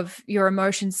flow of your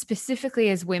emotions, specifically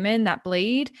as women that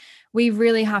bleed. We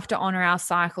really have to honor our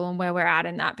cycle and where we're at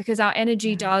in that, because our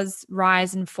energy does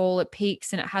rise and fall at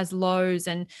peaks and it has lows.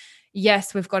 And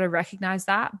yes, we've got to recognize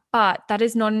that, but that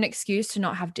is not an excuse to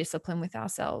not have discipline with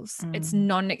ourselves. It's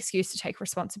not an excuse to take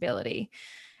responsibility.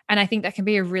 And I think that can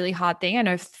be a really hard thing. I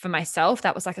know for myself,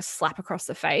 that was like a slap across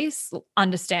the face,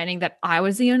 understanding that I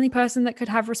was the only person that could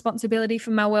have responsibility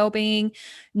for my well-being.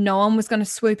 No one was going to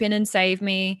swoop in and save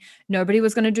me. Nobody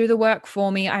was going to do the work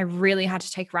for me. I really had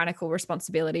to take radical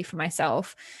responsibility for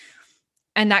myself.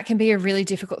 And that can be a really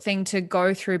difficult thing to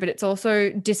go through, but it's also,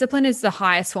 discipline is the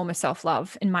highest form of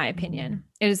self-love, in my opinion.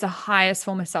 It is the highest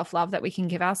form of self-love that we can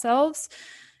give ourselves.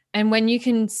 And when you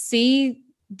can see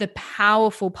the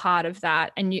powerful part of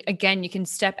that, and you can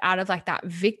step out of like that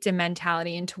victim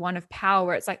mentality into one of power,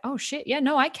 where it's like, oh shit, yeah,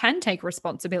 no, I can take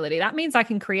responsibility. That means I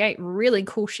can create really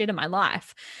cool shit in my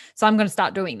life. So I'm going to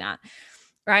start doing that.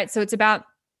 Right. So it's about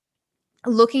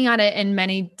looking at it in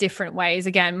many different ways.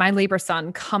 Again, my Libra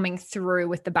sun coming through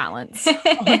with the balance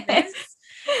on this.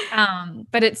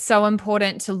 But it's so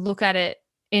important to look at it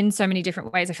in so many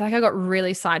different ways. I feel like I got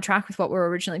really sidetracked with what we were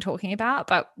originally talking about,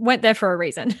 but went there for a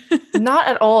reason. Not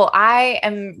at all. I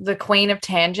am the queen of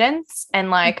tangents, and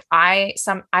like I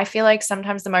feel like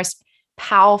sometimes the most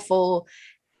powerful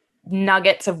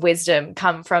nuggets of wisdom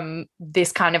come from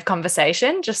this kind of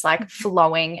conversation, just like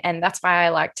flowing. And that's why I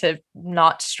like to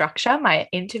not structure my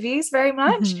interviews very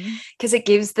much, because it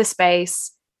gives the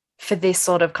space for this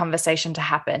sort of conversation to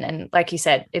happen. And like you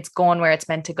said, it's gone where it's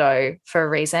meant to go for a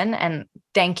reason. And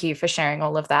thank you for sharing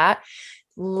all of that.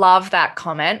 Love that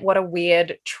comment. What a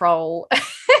weird troll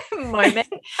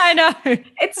moment. I know.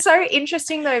 It's so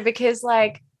interesting though, because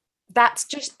like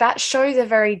that shows a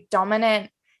very dominant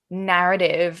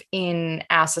narrative in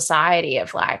our society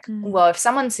of like, well, if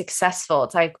someone's successful,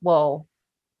 it's like, well,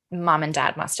 mum and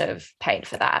dad must have paid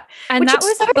for that, And which that is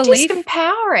was so a belief.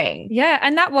 disempowering. Yeah.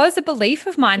 And that was a belief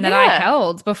of mine that I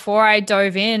held before I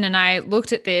dove in and I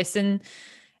looked at this. And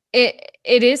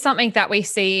it is something that we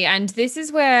see. And this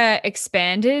is where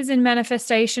expanders in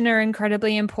manifestation are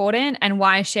incredibly important, and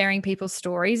why sharing people's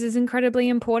stories is incredibly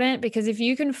important. Because if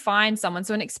you can find someone,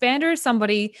 so an expander is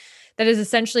somebody that is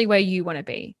essentially where you want to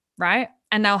be, right?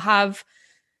 And they'll have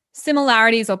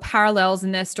similarities or parallels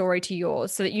in their story to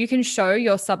yours, so that you can show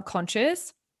your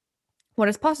subconscious what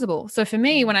is possible. So for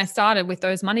me, when I started with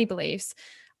those money beliefs,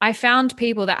 I found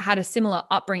people that had a similar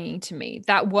upbringing to me,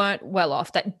 that weren't well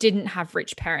off, that didn't have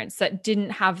rich parents, that didn't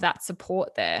have that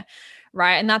support there,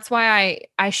 right? And that's why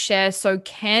I share so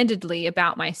candidly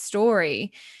about my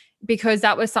story, because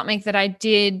that was something that I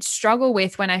did struggle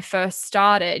with when I first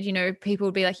started. You know, people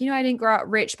would be like, I didn't grow up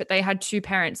rich, but they had two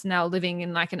parents and they were living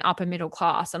in like an upper middle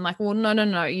class. I'm like, well,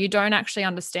 no, you don't actually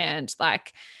understand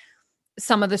like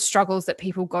some of the struggles that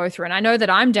people go through. And I know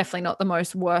that I'm definitely not the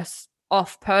most worse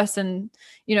off person,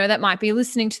 that might be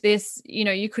listening to this.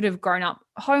 You could have grown up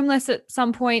homeless at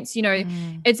some points.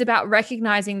 It's about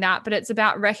recognizing that, but it's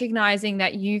about recognizing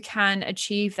that you can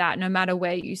achieve that no matter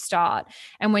where you start.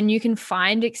 And when you can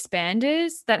find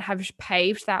expanders that have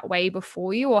paved that way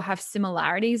before you or have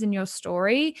similarities in your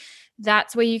story,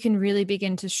 that's where you can really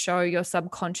begin to show your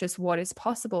subconscious what is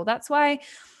possible. That's why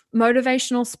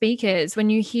motivational speakers, when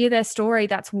you hear their story,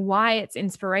 that's why it's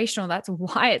inspirational. That's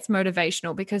why it's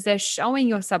motivational, because they're showing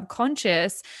your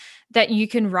subconscious that you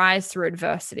can rise through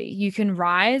adversity. You can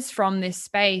rise from this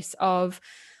space of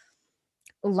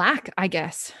lack, I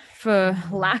guess, for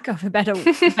lack of a better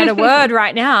word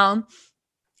right now.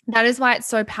 That is why it's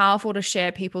so powerful to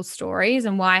share people's stories,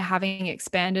 and why having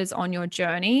expanders on your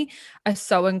journey are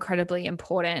so incredibly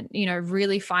important.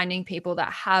 Really finding people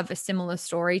that have a similar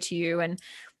story to you. And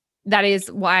that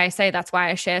is why I say that's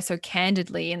why I share so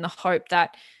candidly, in the hope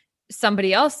that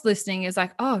somebody else listening is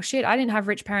like, oh shit, I didn't have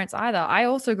rich parents either. I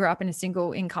also grew up in a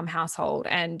single income household,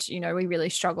 and, we really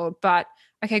struggled. But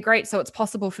okay, great. So it's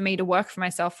possible for me to work for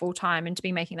myself full time and to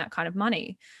be making that kind of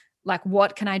money. Like,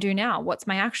 what can I do now? What's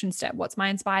my action step? What's my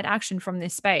inspired action from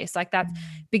this space? Like, that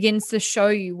begins to show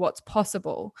you what's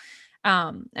possible.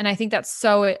 And I think that's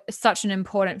such an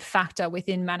important factor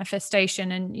within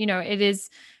manifestation. And, it is,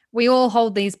 we all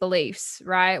hold these beliefs,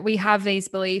 right? We have these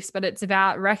beliefs, but it's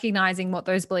about recognizing what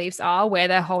those beliefs are, where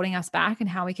they're holding us back, and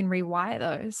how we can rewire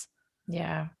those.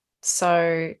 Yeah.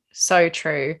 So, so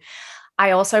true.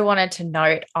 I also wanted to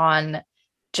note on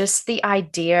just the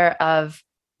idea of,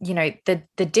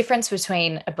 the difference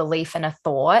between a belief and a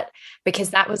thought, because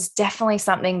that was definitely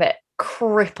something that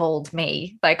crippled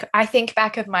me. Like, I think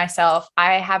back of myself,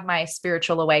 I had my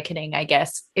spiritual awakening, I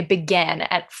guess it began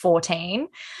at 14.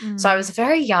 So I was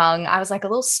very young. I was like a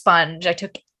little sponge. I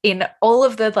took in all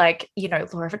of the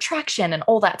law of attraction and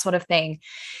all that sort of thing.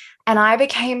 And I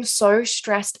became so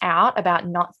stressed out about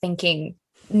not thinking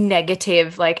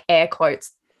negative, like air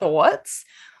quotes, thoughts.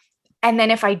 And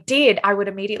then if I did, I would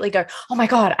immediately go, oh my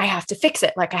God, I have to fix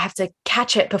it. Like, I have to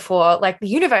catch it before like the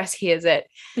universe hears it.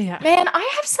 Yeah. Man, I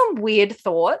have some weird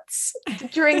thoughts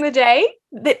during the day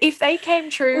that if they came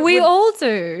true, we all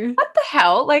do. What the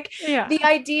hell? Like, yeah. The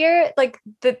idea like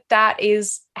that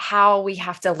is how we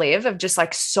have to live, of just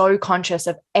like so conscious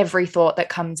of every thought that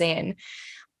comes in,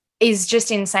 is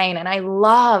just insane. And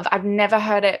I've never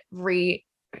heard it reframed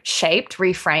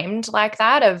like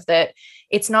that, of that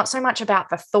it's not so much about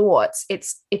the thoughts,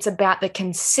 it's about the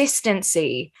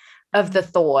consistency of the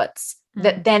thoughts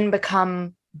that then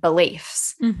become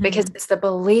beliefs, because it's the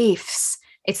beliefs,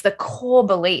 it's the core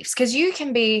beliefs. Because you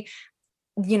can be,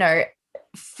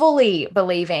 fully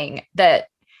believing that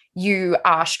you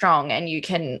are strong and you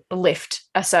can lift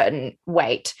a certain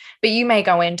weight, but you may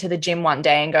go into the gym one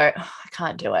day and go, oh, I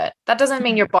can't do it. That doesn't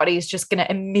mean your body is just going to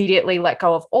immediately let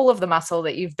go of all of the muscle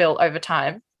that you've built over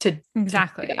time to do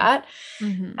that.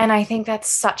 And I think that's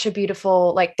such a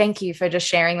beautiful, thank you for just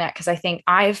sharing that, because I think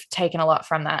I've taken a lot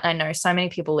from that. I know so many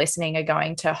people listening are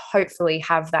going to hopefully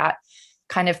have that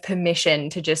kind of permission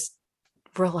to just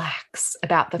relax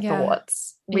about the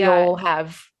thoughts. We all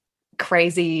have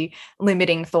crazy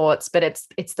limiting thoughts, but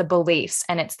it's the beliefs,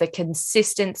 and it's the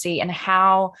consistency, and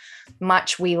how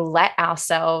much we let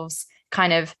ourselves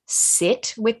kind of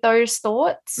sit with those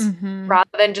thoughts, rather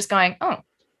than just going, oh,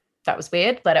 that was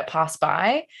weird, let it pass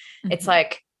by. It's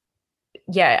like,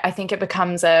 I think it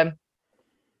becomes a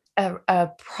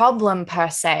problem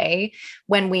per se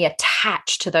when we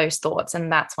attach to those thoughts,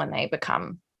 and that's when they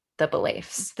become the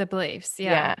beliefs. The beliefs.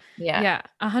 Yeah. Yeah.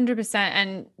 100%.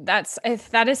 And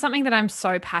that is something that I'm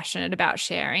so passionate about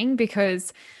sharing,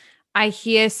 because I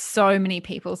hear so many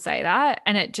people say that,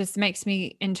 and it just makes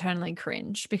me internally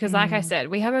cringe, because like I said,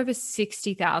 we have over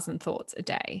 60,000 thoughts a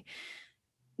day.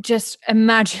 Just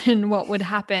imagine what would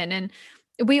happen. And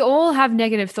we all have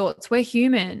negative thoughts. We're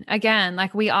human. Again,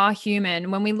 like, we are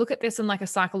human. When we look at this on like a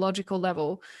psychological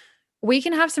level, we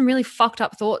can have some really fucked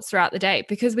up thoughts throughout the day,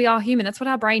 because we are human. That's what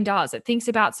our brain does. It thinks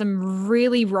about some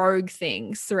really rogue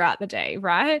things throughout the day,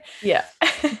 right? Yeah.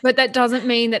 But that doesn't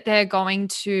mean that they're going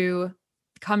to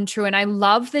come true. And I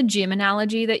love the gym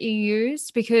analogy that you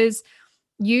used, because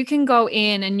you can go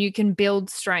in and you can build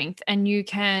strength, and you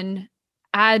can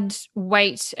add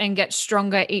weight and get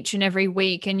stronger each and every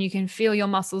week, and you can feel your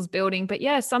muscles building. But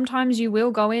yeah, sometimes you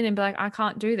will go in and be like, I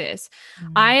can't do this.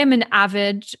 I am an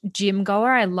avid gym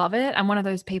goer. I love it. I'm one of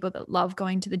those people that love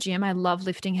going to the gym. I love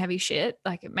lifting heavy shit.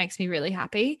 Like, it makes me really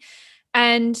happy.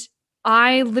 And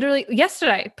I literally,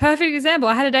 yesterday, perfect example,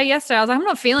 I had a day yesterday, I was like, I'm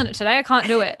not feeling it today. I can't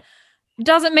do it.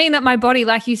 Doesn't mean that my body,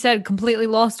 like you said, completely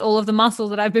lost all of the muscle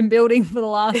that I've been building for the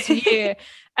last year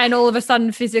and all of a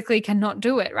sudden physically cannot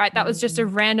do it, right? That was just a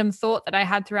random thought that I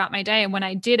had throughout my day. And when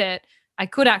I did it, I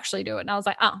could actually do it. And I was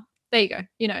like, oh, there you go.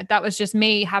 You know, that was just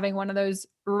me having one of those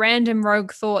random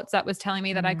rogue thoughts that was telling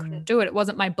me that I couldn't do it. It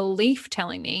wasn't my belief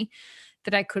telling me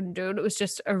that I couldn't do it. It was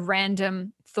just a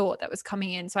random thought that was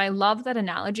coming in. So I love that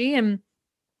analogy. And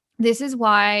this is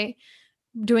why,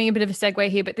 doing a bit of a segue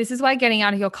here, but this is why getting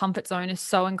out of your comfort zone is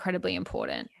so incredibly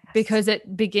important, because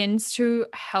it begins to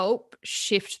help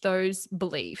shift those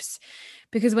beliefs.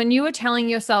 Because when you are telling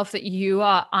yourself that you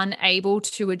are unable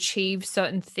to achieve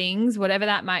certain things, whatever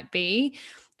that might be,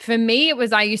 for me, it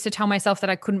was, I used to tell myself that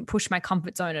I couldn't push my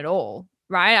comfort zone at all,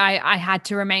 right? I had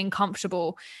to remain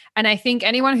comfortable. And I think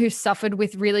anyone who's suffered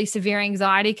with really severe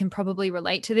anxiety can probably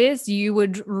relate to this. You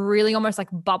would really almost like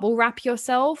bubble wrap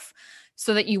yourself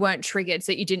so that you weren't triggered,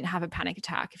 so that you didn't have a panic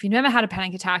attack. If you never had a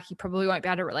panic attack, you probably won't be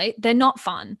able to relate. They're not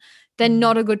fun. They're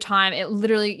not a good time. It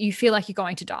literally, you feel like you're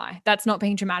going to die. That's not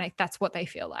being dramatic. That's what they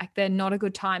feel like. They're not a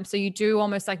good time. So you do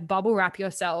almost like bubble wrap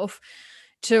yourself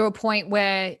to a point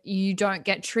where you don't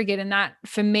get triggered. And that,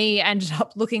 for me, ended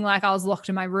up looking like I was locked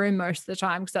in my room most of the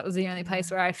time, because that was the only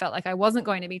place where I felt like I wasn't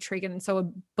going to be triggered. And so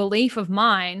a belief of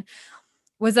mine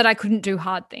was that I couldn't do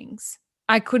hard things.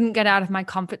 I couldn't get out of my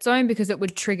comfort zone because it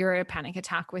would trigger a panic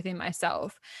attack within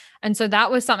myself. And so that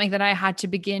was something that I had to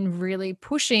begin really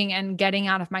pushing and getting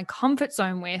out of my comfort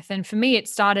zone with. And for me, it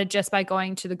started just by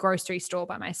going to the grocery store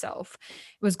by myself.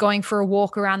 It was going for a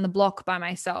walk around the block by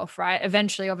myself, right?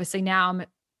 Eventually, obviously now I'm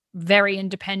very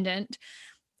independent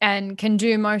and can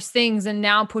do most things. And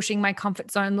now pushing my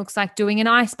comfort zone looks like doing an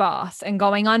ice bath and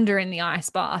going under in the ice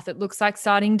bath. It looks like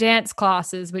starting dance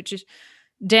classes, which is,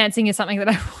 dancing is something that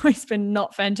I've always been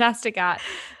not fantastic at.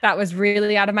 That was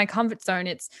really out of my comfort zone.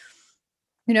 It's,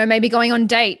 you know, maybe going on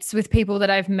dates with people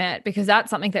that I've met, because that's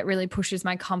something that really pushes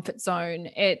my comfort zone.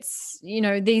 It's, you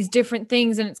know, these different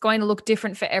things, and it's going to look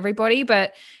different for everybody.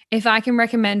 But if I can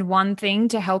recommend one thing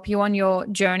to help you on your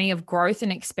journey of growth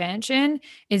and expansion,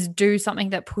 is do something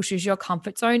that pushes your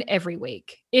comfort zone every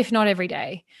week, if not every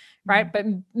day. Right. But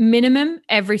minimum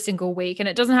every single week. And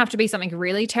it doesn't have to be something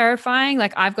really terrifying.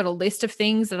 Like, I've got a list of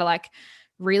things that are like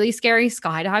really scary.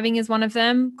 Skydiving is one of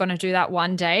them. Going to do that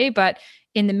one day. But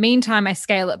in the meantime, I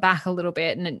scale it back a little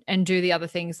bit and do the other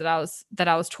things that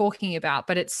I was talking about.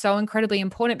 But it's so incredibly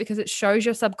important, because it shows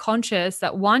your subconscious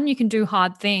that, one, you can do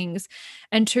hard things,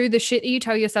 and two, the shit that you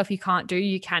tell yourself you can't do,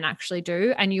 you can actually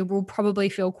do. And you will probably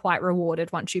feel quite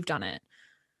rewarded once you've done it.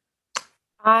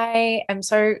 I am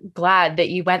so glad that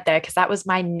you went there, because that was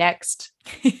my next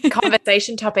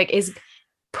conversation topic, is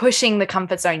pushing the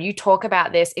comfort zone. You talk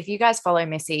about this. If you guys follow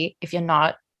Missy, if you're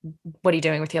not, what are you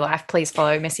doing with your life? Please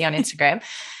follow Missy on Instagram.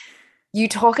 You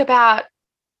talk about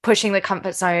pushing the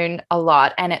comfort zone a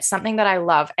lot, and it's something that I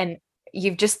love. And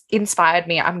you've just inspired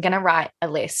me. I'm going to write a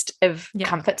list of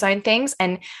comfort zone things.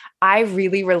 And I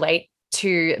really relate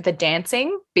to the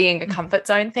dancing being a comfort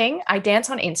zone thing. I dance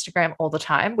on Instagram all the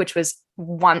time, which was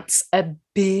once a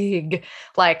big,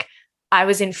 like, I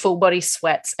was in full body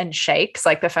sweats and shakes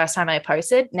like the first time I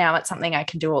posted. Now it's something I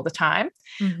can do all the time.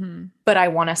 But I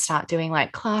want to start doing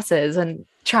like classes and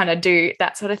trying to do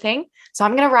that sort of thing. So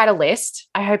I'm going to write a list.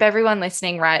 I hope everyone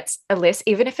listening writes a list,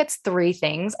 even if it's 3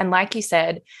 things. And like you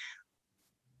said,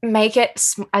 make it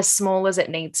as small as it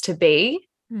needs to be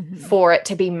for it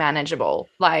to be manageable.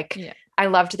 Like, I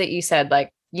loved that you said,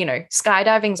 like, you know,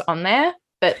 skydiving's on there,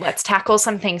 but let's tackle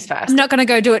some things first. I'm not going to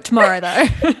go do it tomorrow though.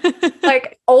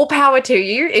 Like, all power to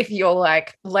you if you're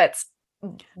like, let's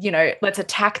let's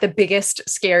attack the biggest,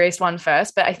 scariest one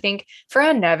first. But I think for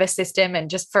our nervous system and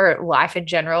just for life in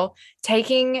general,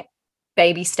 taking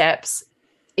baby steps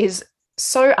is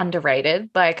so underrated.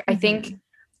 Like, I think,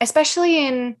 especially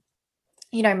in,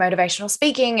 motivational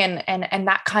speaking and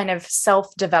that kind of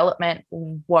self-development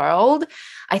world,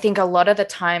 I think a lot of the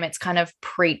time it's kind of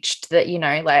preached that,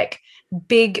 like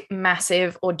big,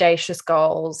 massive, audacious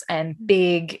goals and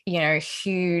big,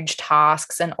 huge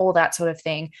tasks and all that sort of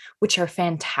thing, which are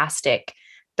fantastic.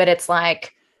 But it's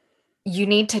like, you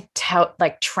need to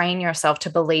train yourself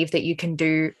to believe that you can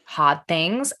do hard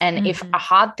things. And if a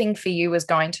hard thing for you is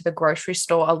going to the grocery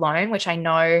store alone, which I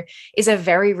know is a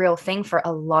very real thing for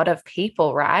a lot of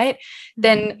people, right?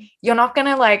 Then you're not going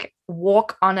to like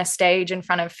walk on a stage in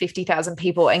front of 50,000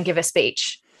 people and give a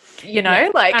speech,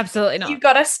 like absolutely not. You've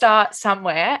got to start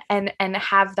somewhere and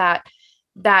have that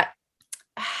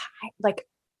like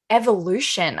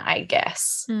evolution, I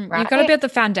guess. Right? You've got to build the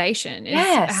foundation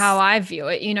is how I view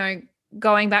it.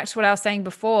 Going back to what I was saying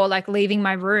before, like leaving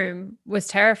my room was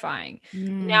terrifying.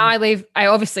 Now I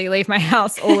obviously leave my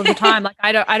house all of the time. Like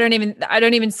I don't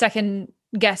even second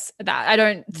guess that. I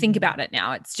don't think about it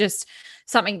now. It's just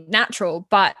something natural.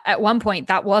 But at one point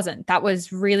that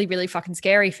was really, really fucking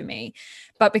scary for me.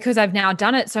 But because I've now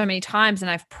done it so many times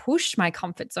and I've pushed my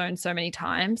comfort zone so many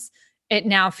times, it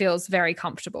now feels very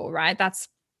comfortable, right? That's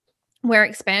where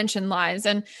expansion lies.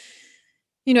 And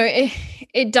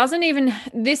it doesn't even,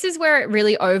 this is where it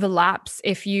really overlaps.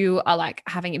 If you are like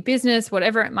having a business,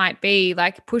 whatever it might be,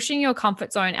 like pushing your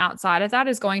comfort zone outside of that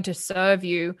is going to serve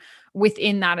you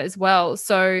within that as well.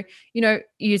 So,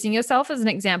 using yourself as an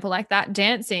example like that,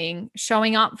 dancing,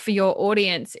 showing up for your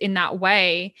audience in that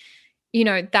way,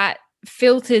 that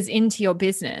filters into your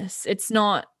business. It's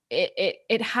not,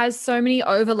 it has so many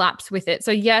overlaps with it.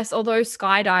 So yes, although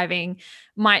skydiving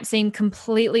might seem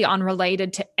completely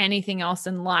unrelated to anything else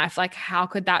in life, like how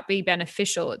could that be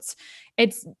beneficial?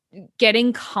 It's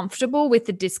getting comfortable with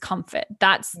the discomfort.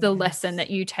 That's the lesson that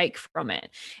you take from it.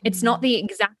 It's not the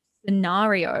exact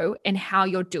scenario and how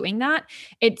you're doing that.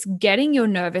 It's getting your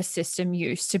nervous system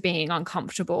used to being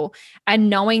uncomfortable and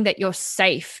knowing that you're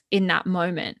safe in that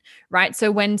moment, right? So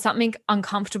when something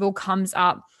uncomfortable comes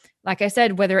up, like I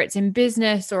said, whether it's in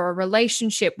business or a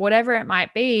relationship, whatever it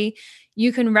might be,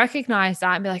 you can recognize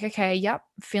that and be like, okay, yep,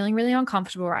 feeling really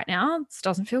uncomfortable right now. This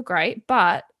doesn't feel great,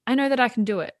 but I know that I can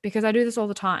do it because I do this all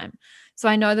the time. So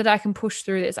I know that I can push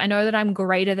through this. I know that I'm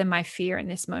greater than my fear in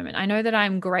this moment. I know that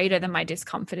I'm greater than my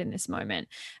discomfort in this moment.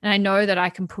 And I know that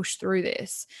I can push through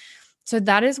this. So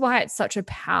that is why it's such a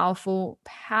powerful,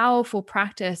 powerful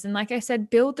practice. And like I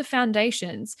said, build the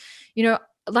foundations.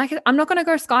 Like I'm not going to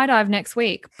go skydive next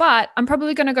week, but I'm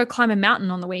probably going to go climb a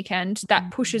mountain on the weekend that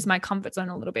pushes my comfort zone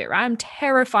a little bit, right? I'm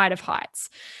terrified of heights.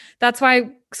 That's why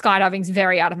skydiving is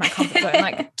very out of my comfort zone,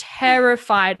 like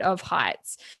terrified of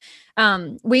heights.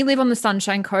 We live on the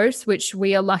Sunshine Coast, which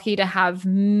we are lucky to have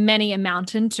many a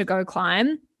mountain to go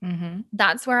climb.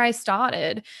 That's where I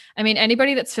started. I mean,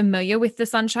 anybody that's familiar with the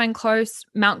Sunshine Coast,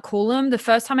 Mount Coolum, the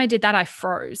first time I did that, I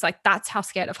froze. Like that's how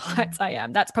scared of heights I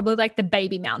am. That's probably like the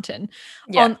baby mountain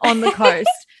on the coast.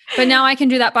 But now I can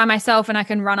do that by myself and I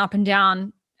can run up and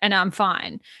down and I'm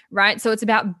fine, right? So it's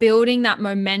about building that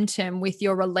momentum with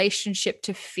your relationship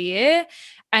to fear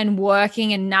and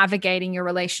working and navigating your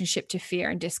relationship to fear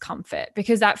and discomfort,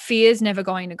 because that fear is never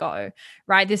going to go,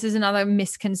 right? This is another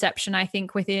misconception, I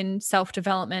think, within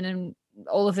self-development and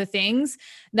all of the things,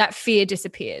 that fear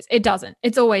disappears. It doesn't.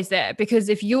 It's always there, because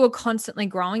if you are constantly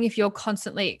growing, if you're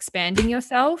constantly expanding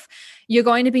yourself, you're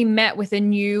going to be met with a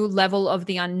new level of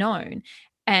the unknown.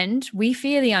 And we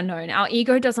fear the unknown. Our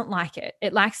ego doesn't like it.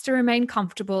 It likes to remain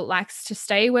comfortable. It likes to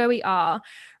stay where we are,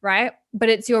 right? But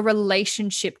it's your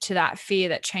relationship to that fear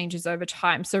that changes over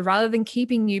time. So rather than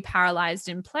keeping you paralyzed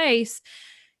in place,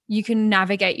 you can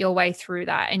navigate your way through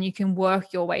that and you can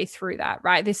work your way through that,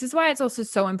 right? This is why it's also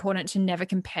so important to never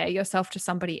compare yourself to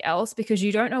somebody else, because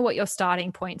you don't know what your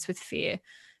starting points with fear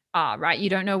are, right? You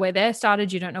don't know where they're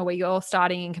started. You don't know where you're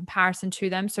starting in comparison to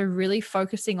them. So really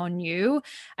focusing on you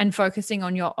and focusing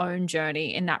on your own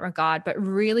journey in that regard, but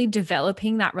really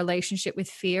developing that relationship with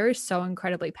fear is so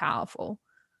incredibly powerful.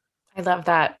 I love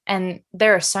that. And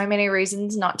there are so many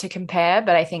reasons not to compare,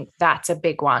 but I think that's a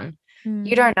big one.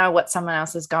 You don't know what someone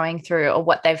else is going through or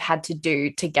what they've had to do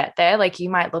to get there. Like you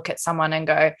might look at someone and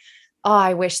go, oh,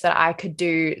 I wish that I could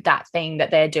do that thing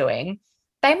that they're doing.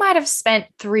 They might have spent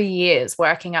 3 years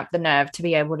working up the nerve to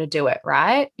be able to do it,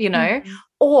 right?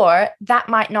 Or that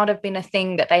might not have been a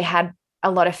thing that they had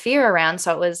a lot of fear around.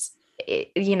 So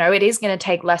it is going to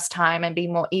take less time and be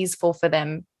more easeful for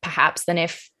them perhaps than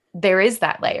if there is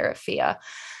that layer of fear.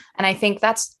 And I think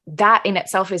that in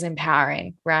itself is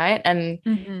empowering, right?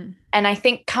 And I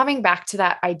think coming back to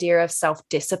that idea of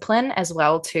self-discipline as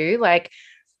well too, like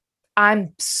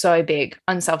I'm so big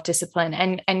on self-discipline.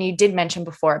 And you did mention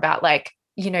before about like,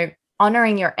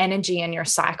 honoring your energy and your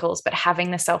cycles, but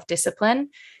having the self-discipline.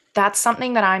 That's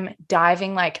something that I'm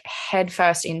diving like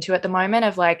headfirst into at the moment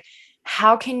of like,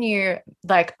 how can you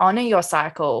like honor your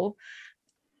cycle,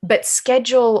 but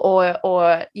schedule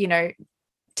or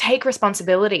take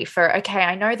responsibility for, okay,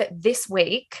 I know that this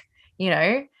week,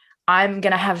 I'm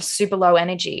going to have super low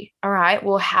energy. All right,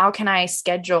 well, how can I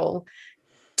schedule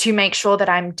to make sure that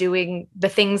I'm doing the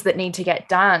things that need to get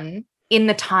done in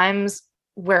the times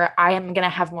where I am going to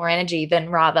have more energy than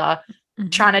rather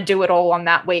trying to do it all on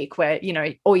that week where,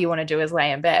 all you want to do is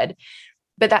lay in bed.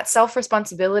 But that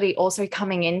self-responsibility also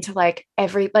coming into like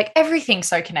everything's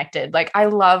so connected. Like I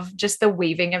love just the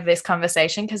weaving of this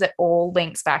conversation because it all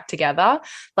links back together.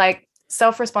 Like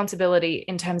self-responsibility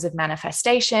in terms of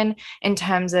manifestation, in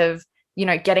terms of,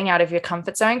 getting out of your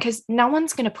comfort zone, because no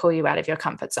one's going to pull you out of your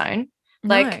comfort zone.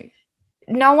 Like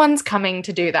no one's coming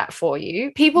to do that for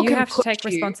you. People you can have push to take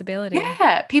responsibility.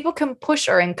 Yeah, people can push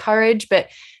or encourage, but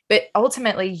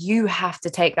ultimately you have to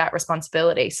take that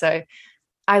responsibility. So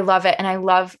I love it. And I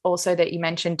love also that you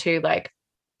mentioned too, like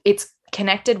it's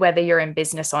connected whether you're in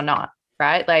business or not,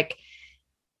 right? Like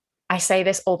I say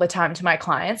this all the time to my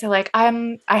clients. They're like,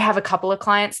 I have a couple of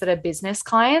clients that are business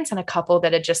clients and a couple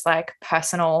that are just like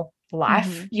personal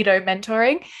life,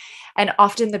 mentoring. And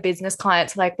often the business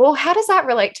clients are like, well, how does that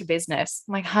relate to business?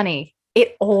 I'm like, honey,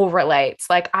 it all relates.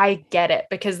 Like, I get it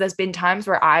because there's been times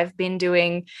where I've been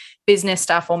doing business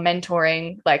stuff or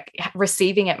mentoring, like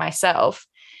receiving it myself.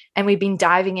 And we've been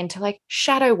diving into like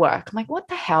shadow work. I'm like, what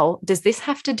the hell does this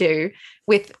have to do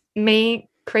with me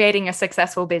creating a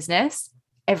successful business?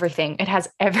 Everything. It has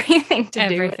everything to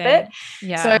do with it.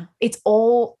 Yeah. So it's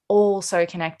all so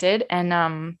connected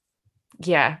and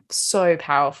so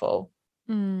powerful.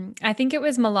 I think it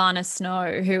was Milana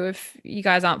Snow, who, if you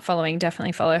guys aren't following,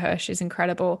 definitely follow her. She's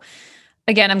incredible.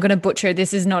 Again, I'm going to butcher,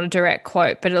 this is not a direct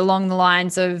quote, but along the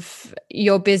lines of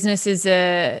your business is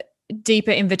a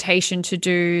deeper invitation to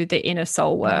do the inner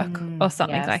soul work or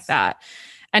something like that.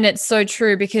 And it's so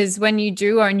true because when you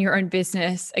do own your own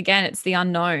business, again, it's the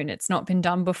unknown. It's not been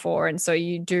done before. And so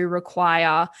you do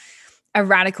require a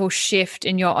radical shift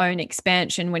in your own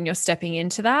expansion when you're stepping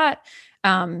into that.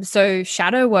 So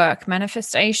shadow work,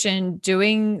 manifestation,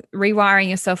 rewiring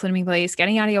your self-limiting beliefs,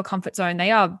 getting out of your comfort zone, they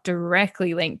are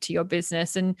directly linked to your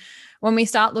business. And when we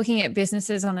start looking at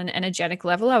businesses on an energetic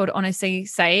level, I would honestly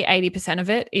say 80%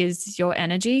 of it is your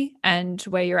energy and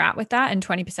where you're at with that, and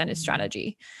 20% is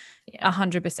strategy,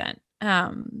 100%,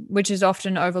 which is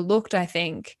often overlooked, I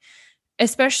think,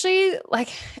 especially like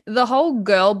the whole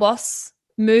girl boss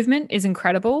movement is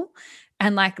incredible.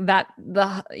 And like that,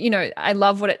 I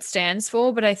love what it stands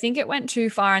for, but I think it went too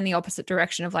far in the opposite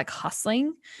direction of like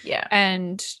hustling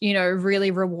and, really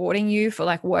rewarding you for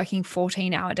like working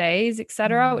 14-hour days,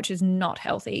 etc., which is not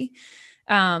healthy.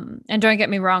 And don't get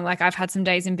me wrong, like I've had some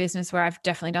days in business where I've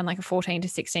definitely done like a 14 to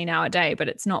 16-hour day, but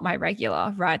it's not my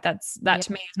regular, right? That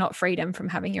to me is not freedom from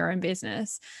having your own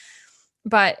business.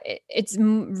 But it's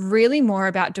really more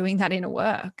about doing that inner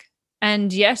work.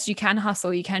 And yes, you can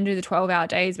hustle, you can do the 12-hour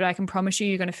days, but I can promise you,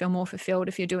 you're going to feel more fulfilled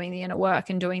if you're doing the inner work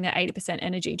and doing the 80%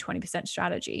 energy, 20%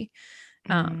 strategy.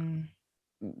 Doing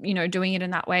it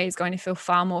in that way is going to feel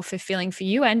far more fulfilling for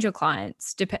you and your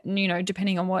clients,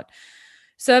 depending on what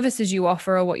services you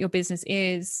offer or what your business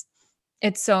is.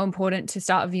 It's so important to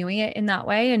start viewing it in that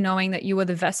way and knowing that you are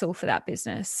the vessel for that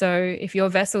business. So if your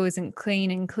vessel isn't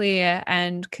clean and clear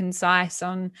and concise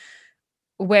on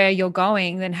where you're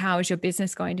going, then how is your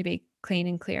business going to be clean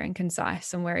and clear and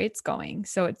concise on where it's going?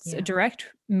 So it's a direct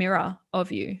mirror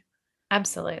of you.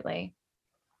 Absolutely.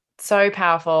 So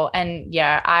powerful. And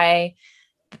I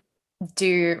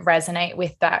do resonate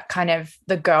with that kind of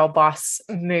the girl boss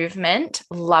movement.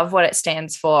 Love what it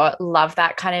stands for. Love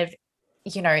that kind of,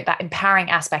 that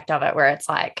empowering aspect of it where it's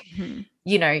like,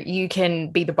 you can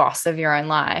be the boss of your own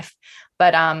life.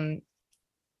 But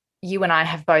you and I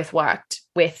have both worked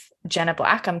with Jenna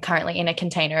Black. I'm currently in a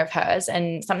container of hers.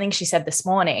 And something she said this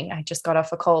morning, I just got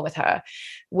off a call with her,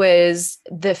 was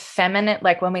the feminine,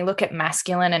 like when we look at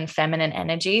masculine and feminine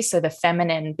energy, so the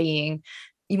feminine being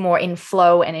more in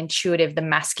flow and intuitive, the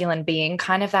masculine being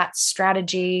kind of that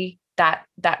strategy, that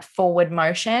forward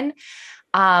motion.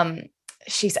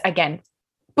 She's, again,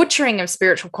 butchering of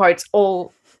spiritual quotes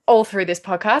all through this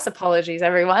podcast. Apologies,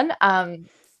 everyone.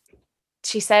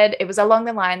 She said it was along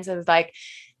the lines of like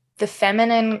the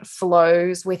feminine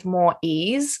flows with more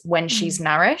ease when she's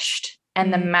nourished,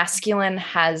 and the masculine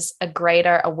has a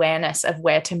greater awareness of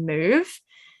where to move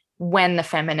when the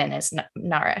feminine is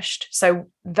nourished. So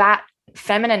that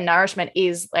feminine nourishment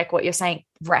is like what you're saying,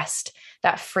 rest,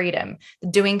 that freedom,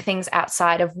 doing things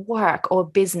outside of work or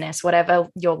business, whatever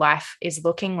your life is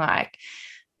looking like,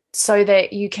 so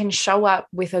that you can show up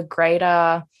with a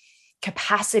greater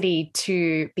capacity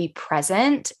to be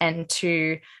present and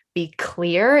to be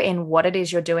clear in what it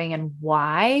is you're doing and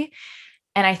why.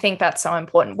 And I think that's so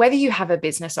important, whether you have a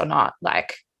business or not,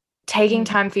 like taking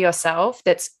time for yourself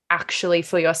that's actually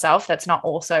for yourself, that's not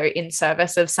also in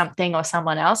service of something or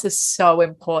someone else, is so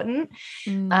important.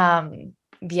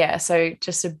 Yeah, so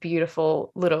just a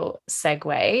beautiful little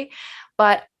segue.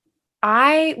 But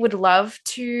I would love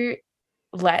to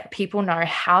let people know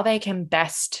how they can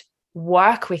best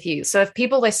work with you. So if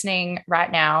people listening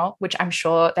right now, which I'm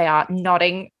sure they are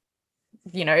nodding,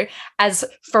 you know, as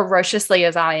ferociously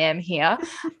as I am here,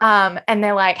 and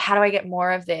they're like, how do I get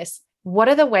more of this? What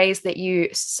are the ways that you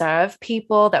serve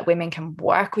people, that women can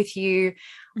work with you?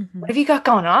 What have you got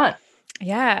going on?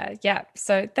 Yeah.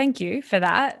 So thank you for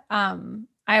that.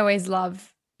 I always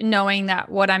love knowing that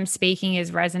what I'm speaking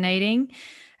is resonating,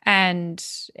 and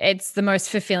it's the most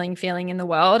fulfilling feeling in the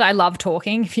world. I love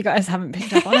talking, if you guys haven't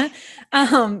picked up on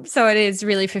it. So it is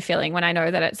really fulfilling when I know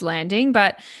that it's landing.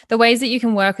 But the ways that you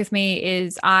can work with me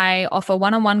is I offer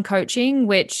one-on-one coaching,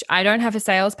 which I don't have a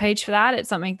sales page for that. It's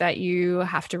something that you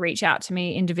have to reach out to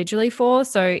me individually for.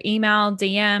 So email,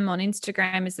 DM on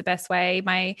Instagram is the best way.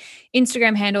 My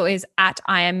Instagram handle is at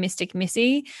I am Mystic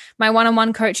Missy. My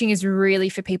one-on-one coaching is really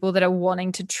for people that are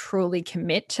wanting to truly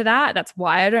commit to that. That's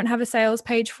why I don't have a sales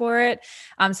page for it.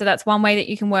 So that's one way that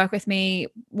you can work with me.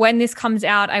 When this comes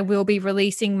out, I will be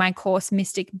releasing my course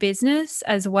Mystic Business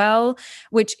as well,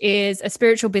 which is a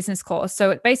spiritual business course. So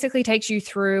it basically takes you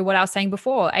through what I was saying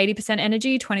before, 80%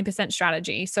 energy, 20%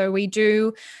 strategy. So we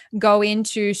do go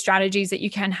into strategies that you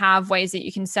can have, ways that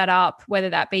you can set up, whether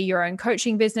that be your own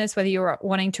coaching business, whether you're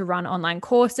wanting to run online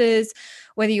courses,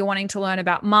 whether you're wanting to learn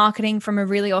about marketing from a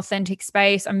really authentic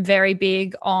space. I'm very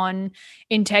big on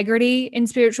integrity in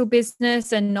spiritual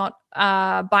business and not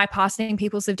bypassing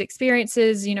people's lived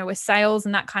experiences, you know, with sales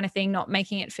and that kind of thing, not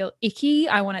making it feel icky.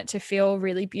 I want it to feel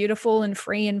really beautiful and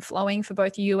free and flowing for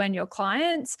both you and your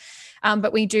clients.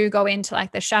 But we do go into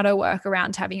like the shadow work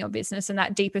around having your business and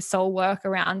that deeper soul work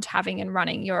around having and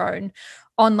running your own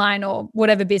online or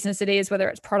whatever business it is, whether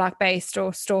it's product based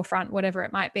or storefront, whatever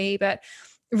it might be. But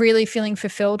really feeling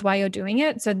fulfilled while you're doing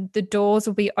it. So the doors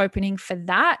will be opening for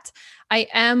that. I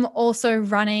am also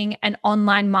running an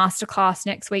online masterclass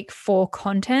next week for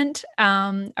content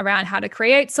around how to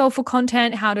create soulful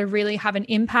content, how to really have an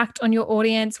impact on your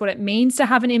audience, what it means to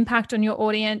have an impact on your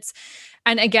audience.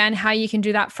 And again, how you can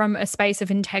do that from a space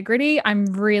of integrity. I'm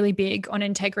really big on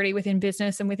integrity within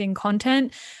business and within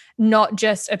content, not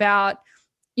just about,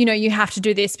 you know, you have to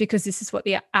do this because this is what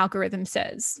the algorithm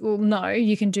says. Well, no,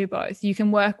 you can do both. You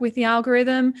can work with the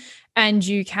algorithm and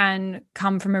you can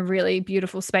come from a really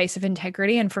beautiful space of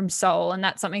integrity and from soul. And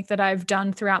that's something that I've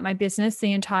done throughout my business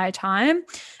the entire time.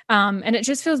 And it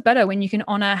just feels better when you can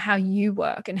honor how you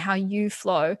work and how you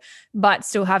flow, but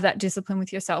still have that discipline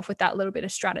with yourself with that little bit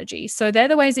of strategy. So they're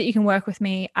the ways that you can work with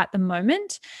me at the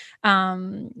moment.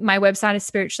 My website is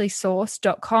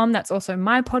spirituallysourced.com. That's also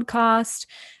my podcast.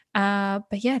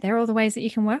 But yeah, they're all the ways that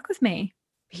you can work with me.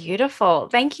 Beautiful.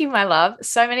 Thank you, my love.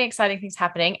 So many exciting things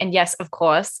happening. And yes, of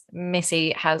course,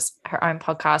 Missy has her own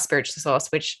podcast, Spiritual Source,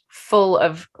 which full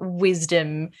of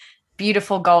wisdom,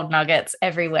 beautiful gold nuggets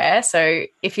everywhere. So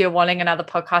if you're wanting another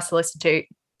podcast to listen to,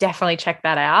 definitely check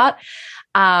that out.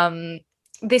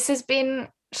 This has been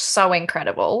so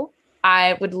incredible.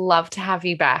 I would love to have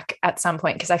you back at some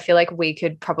point because I feel like we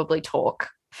could probably talk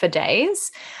for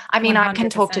days. I mean, 100%. I can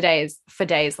talk for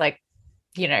days, like,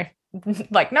 you know,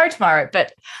 like no tomorrow,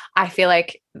 but I feel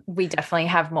like we definitely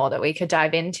have more that we could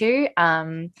dive into.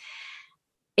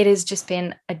 It has just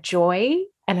been a joy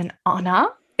and an honor.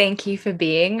 Thank you for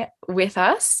being with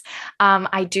us.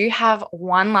 I do have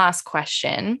one last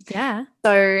question. Yeah.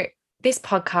 So this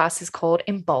podcast is called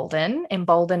Embolden.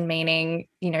 Embolden meaning,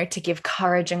 you know, to give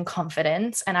courage and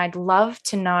confidence. And I'd love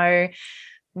to know,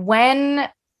 when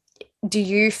do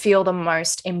you feel the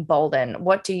most emboldened?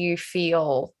 What do you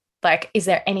feel like? Is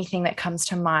there anything that comes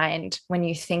to mind when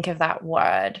you think of that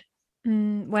word?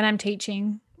 When I'm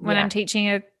teaching, I'm teaching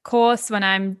a course, when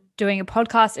I'm doing a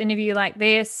podcast interview like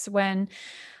this, when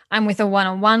I'm with a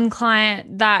one-on-one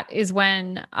client, that is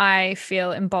when I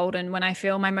feel emboldened, when I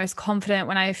feel my most confident,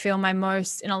 when I feel my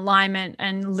most in alignment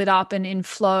and lit up and in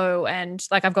flow. And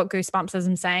like, I've got goosebumps as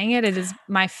I'm saying it. It is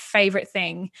my favorite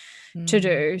thing to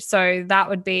do. So that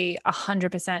would be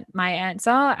 100% my answer.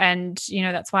 And,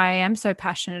 that's why I am so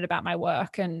passionate about my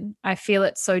work and I feel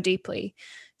it so deeply.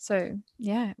 So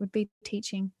yeah, it would be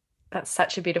teaching. That's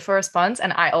such a beautiful response.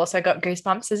 And I also got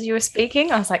goosebumps as you were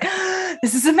speaking. I was like, oh,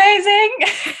 this is amazing.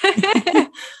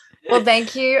 Well,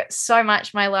 thank you so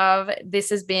much, my love.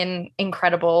 This has been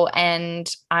incredible. And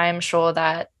I'm sure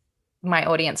that my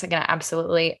audience are going to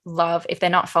absolutely love, if they're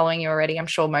not following you already, I'm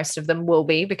sure most of them will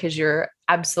be, because you're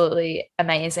absolutely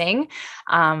amazing.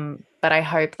 But I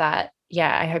hope that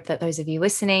those of you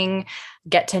listening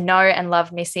get to know and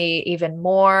love Missy even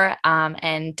more,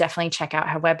 and definitely check out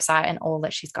her website and all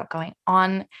that she's got going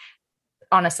on.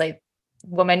 Honestly,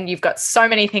 woman, you've got so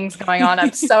many things going on.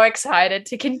 I'm so excited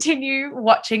to continue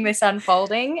watching this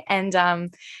unfolding.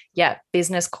 And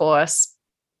business course,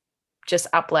 just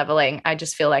up leveling. I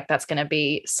just feel like that's going to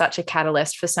be such a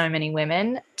catalyst for so many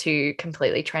women to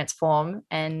completely transform.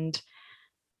 And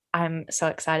I'm so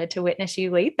excited to witness you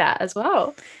lead that as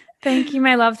well. Thank you,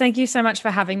 my love. Thank you so much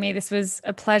for having me. This was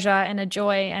a pleasure and a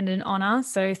joy and an honor.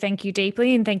 So thank you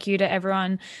deeply. And thank you to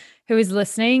everyone who is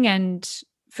listening and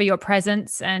for your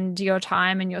presence and your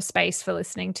time and your space for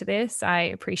listening to this. I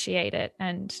appreciate it.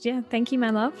 And yeah, thank you, my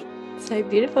love. So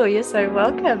beautiful. You're so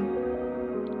welcome.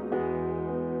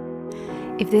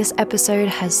 If this episode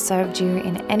has served you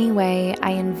in any way,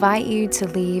 I invite you to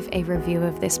leave a review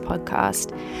of this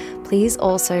podcast. Please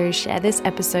also share this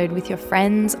episode with your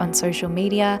friends on social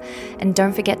media, and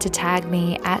don't forget to tag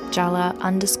me at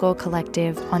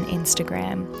Jala_collective on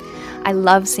Instagram. I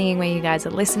love seeing where you guys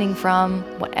are listening from,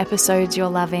 what episodes you're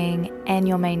loving, and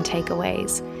your main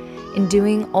takeaways. In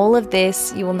doing all of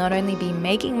this, you will not only be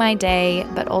making my day,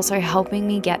 but also helping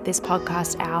me get this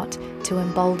podcast out to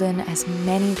embolden as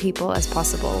many people as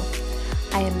possible.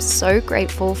 I am so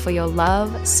grateful for your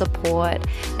love, support,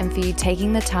 and for you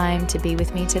taking the time to be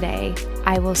with me today.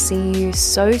 I will see you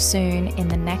so soon in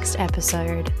the next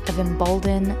episode of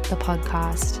Embolden the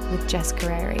Podcast with Jess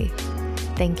Carreri.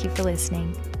 Thank you for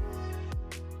listening.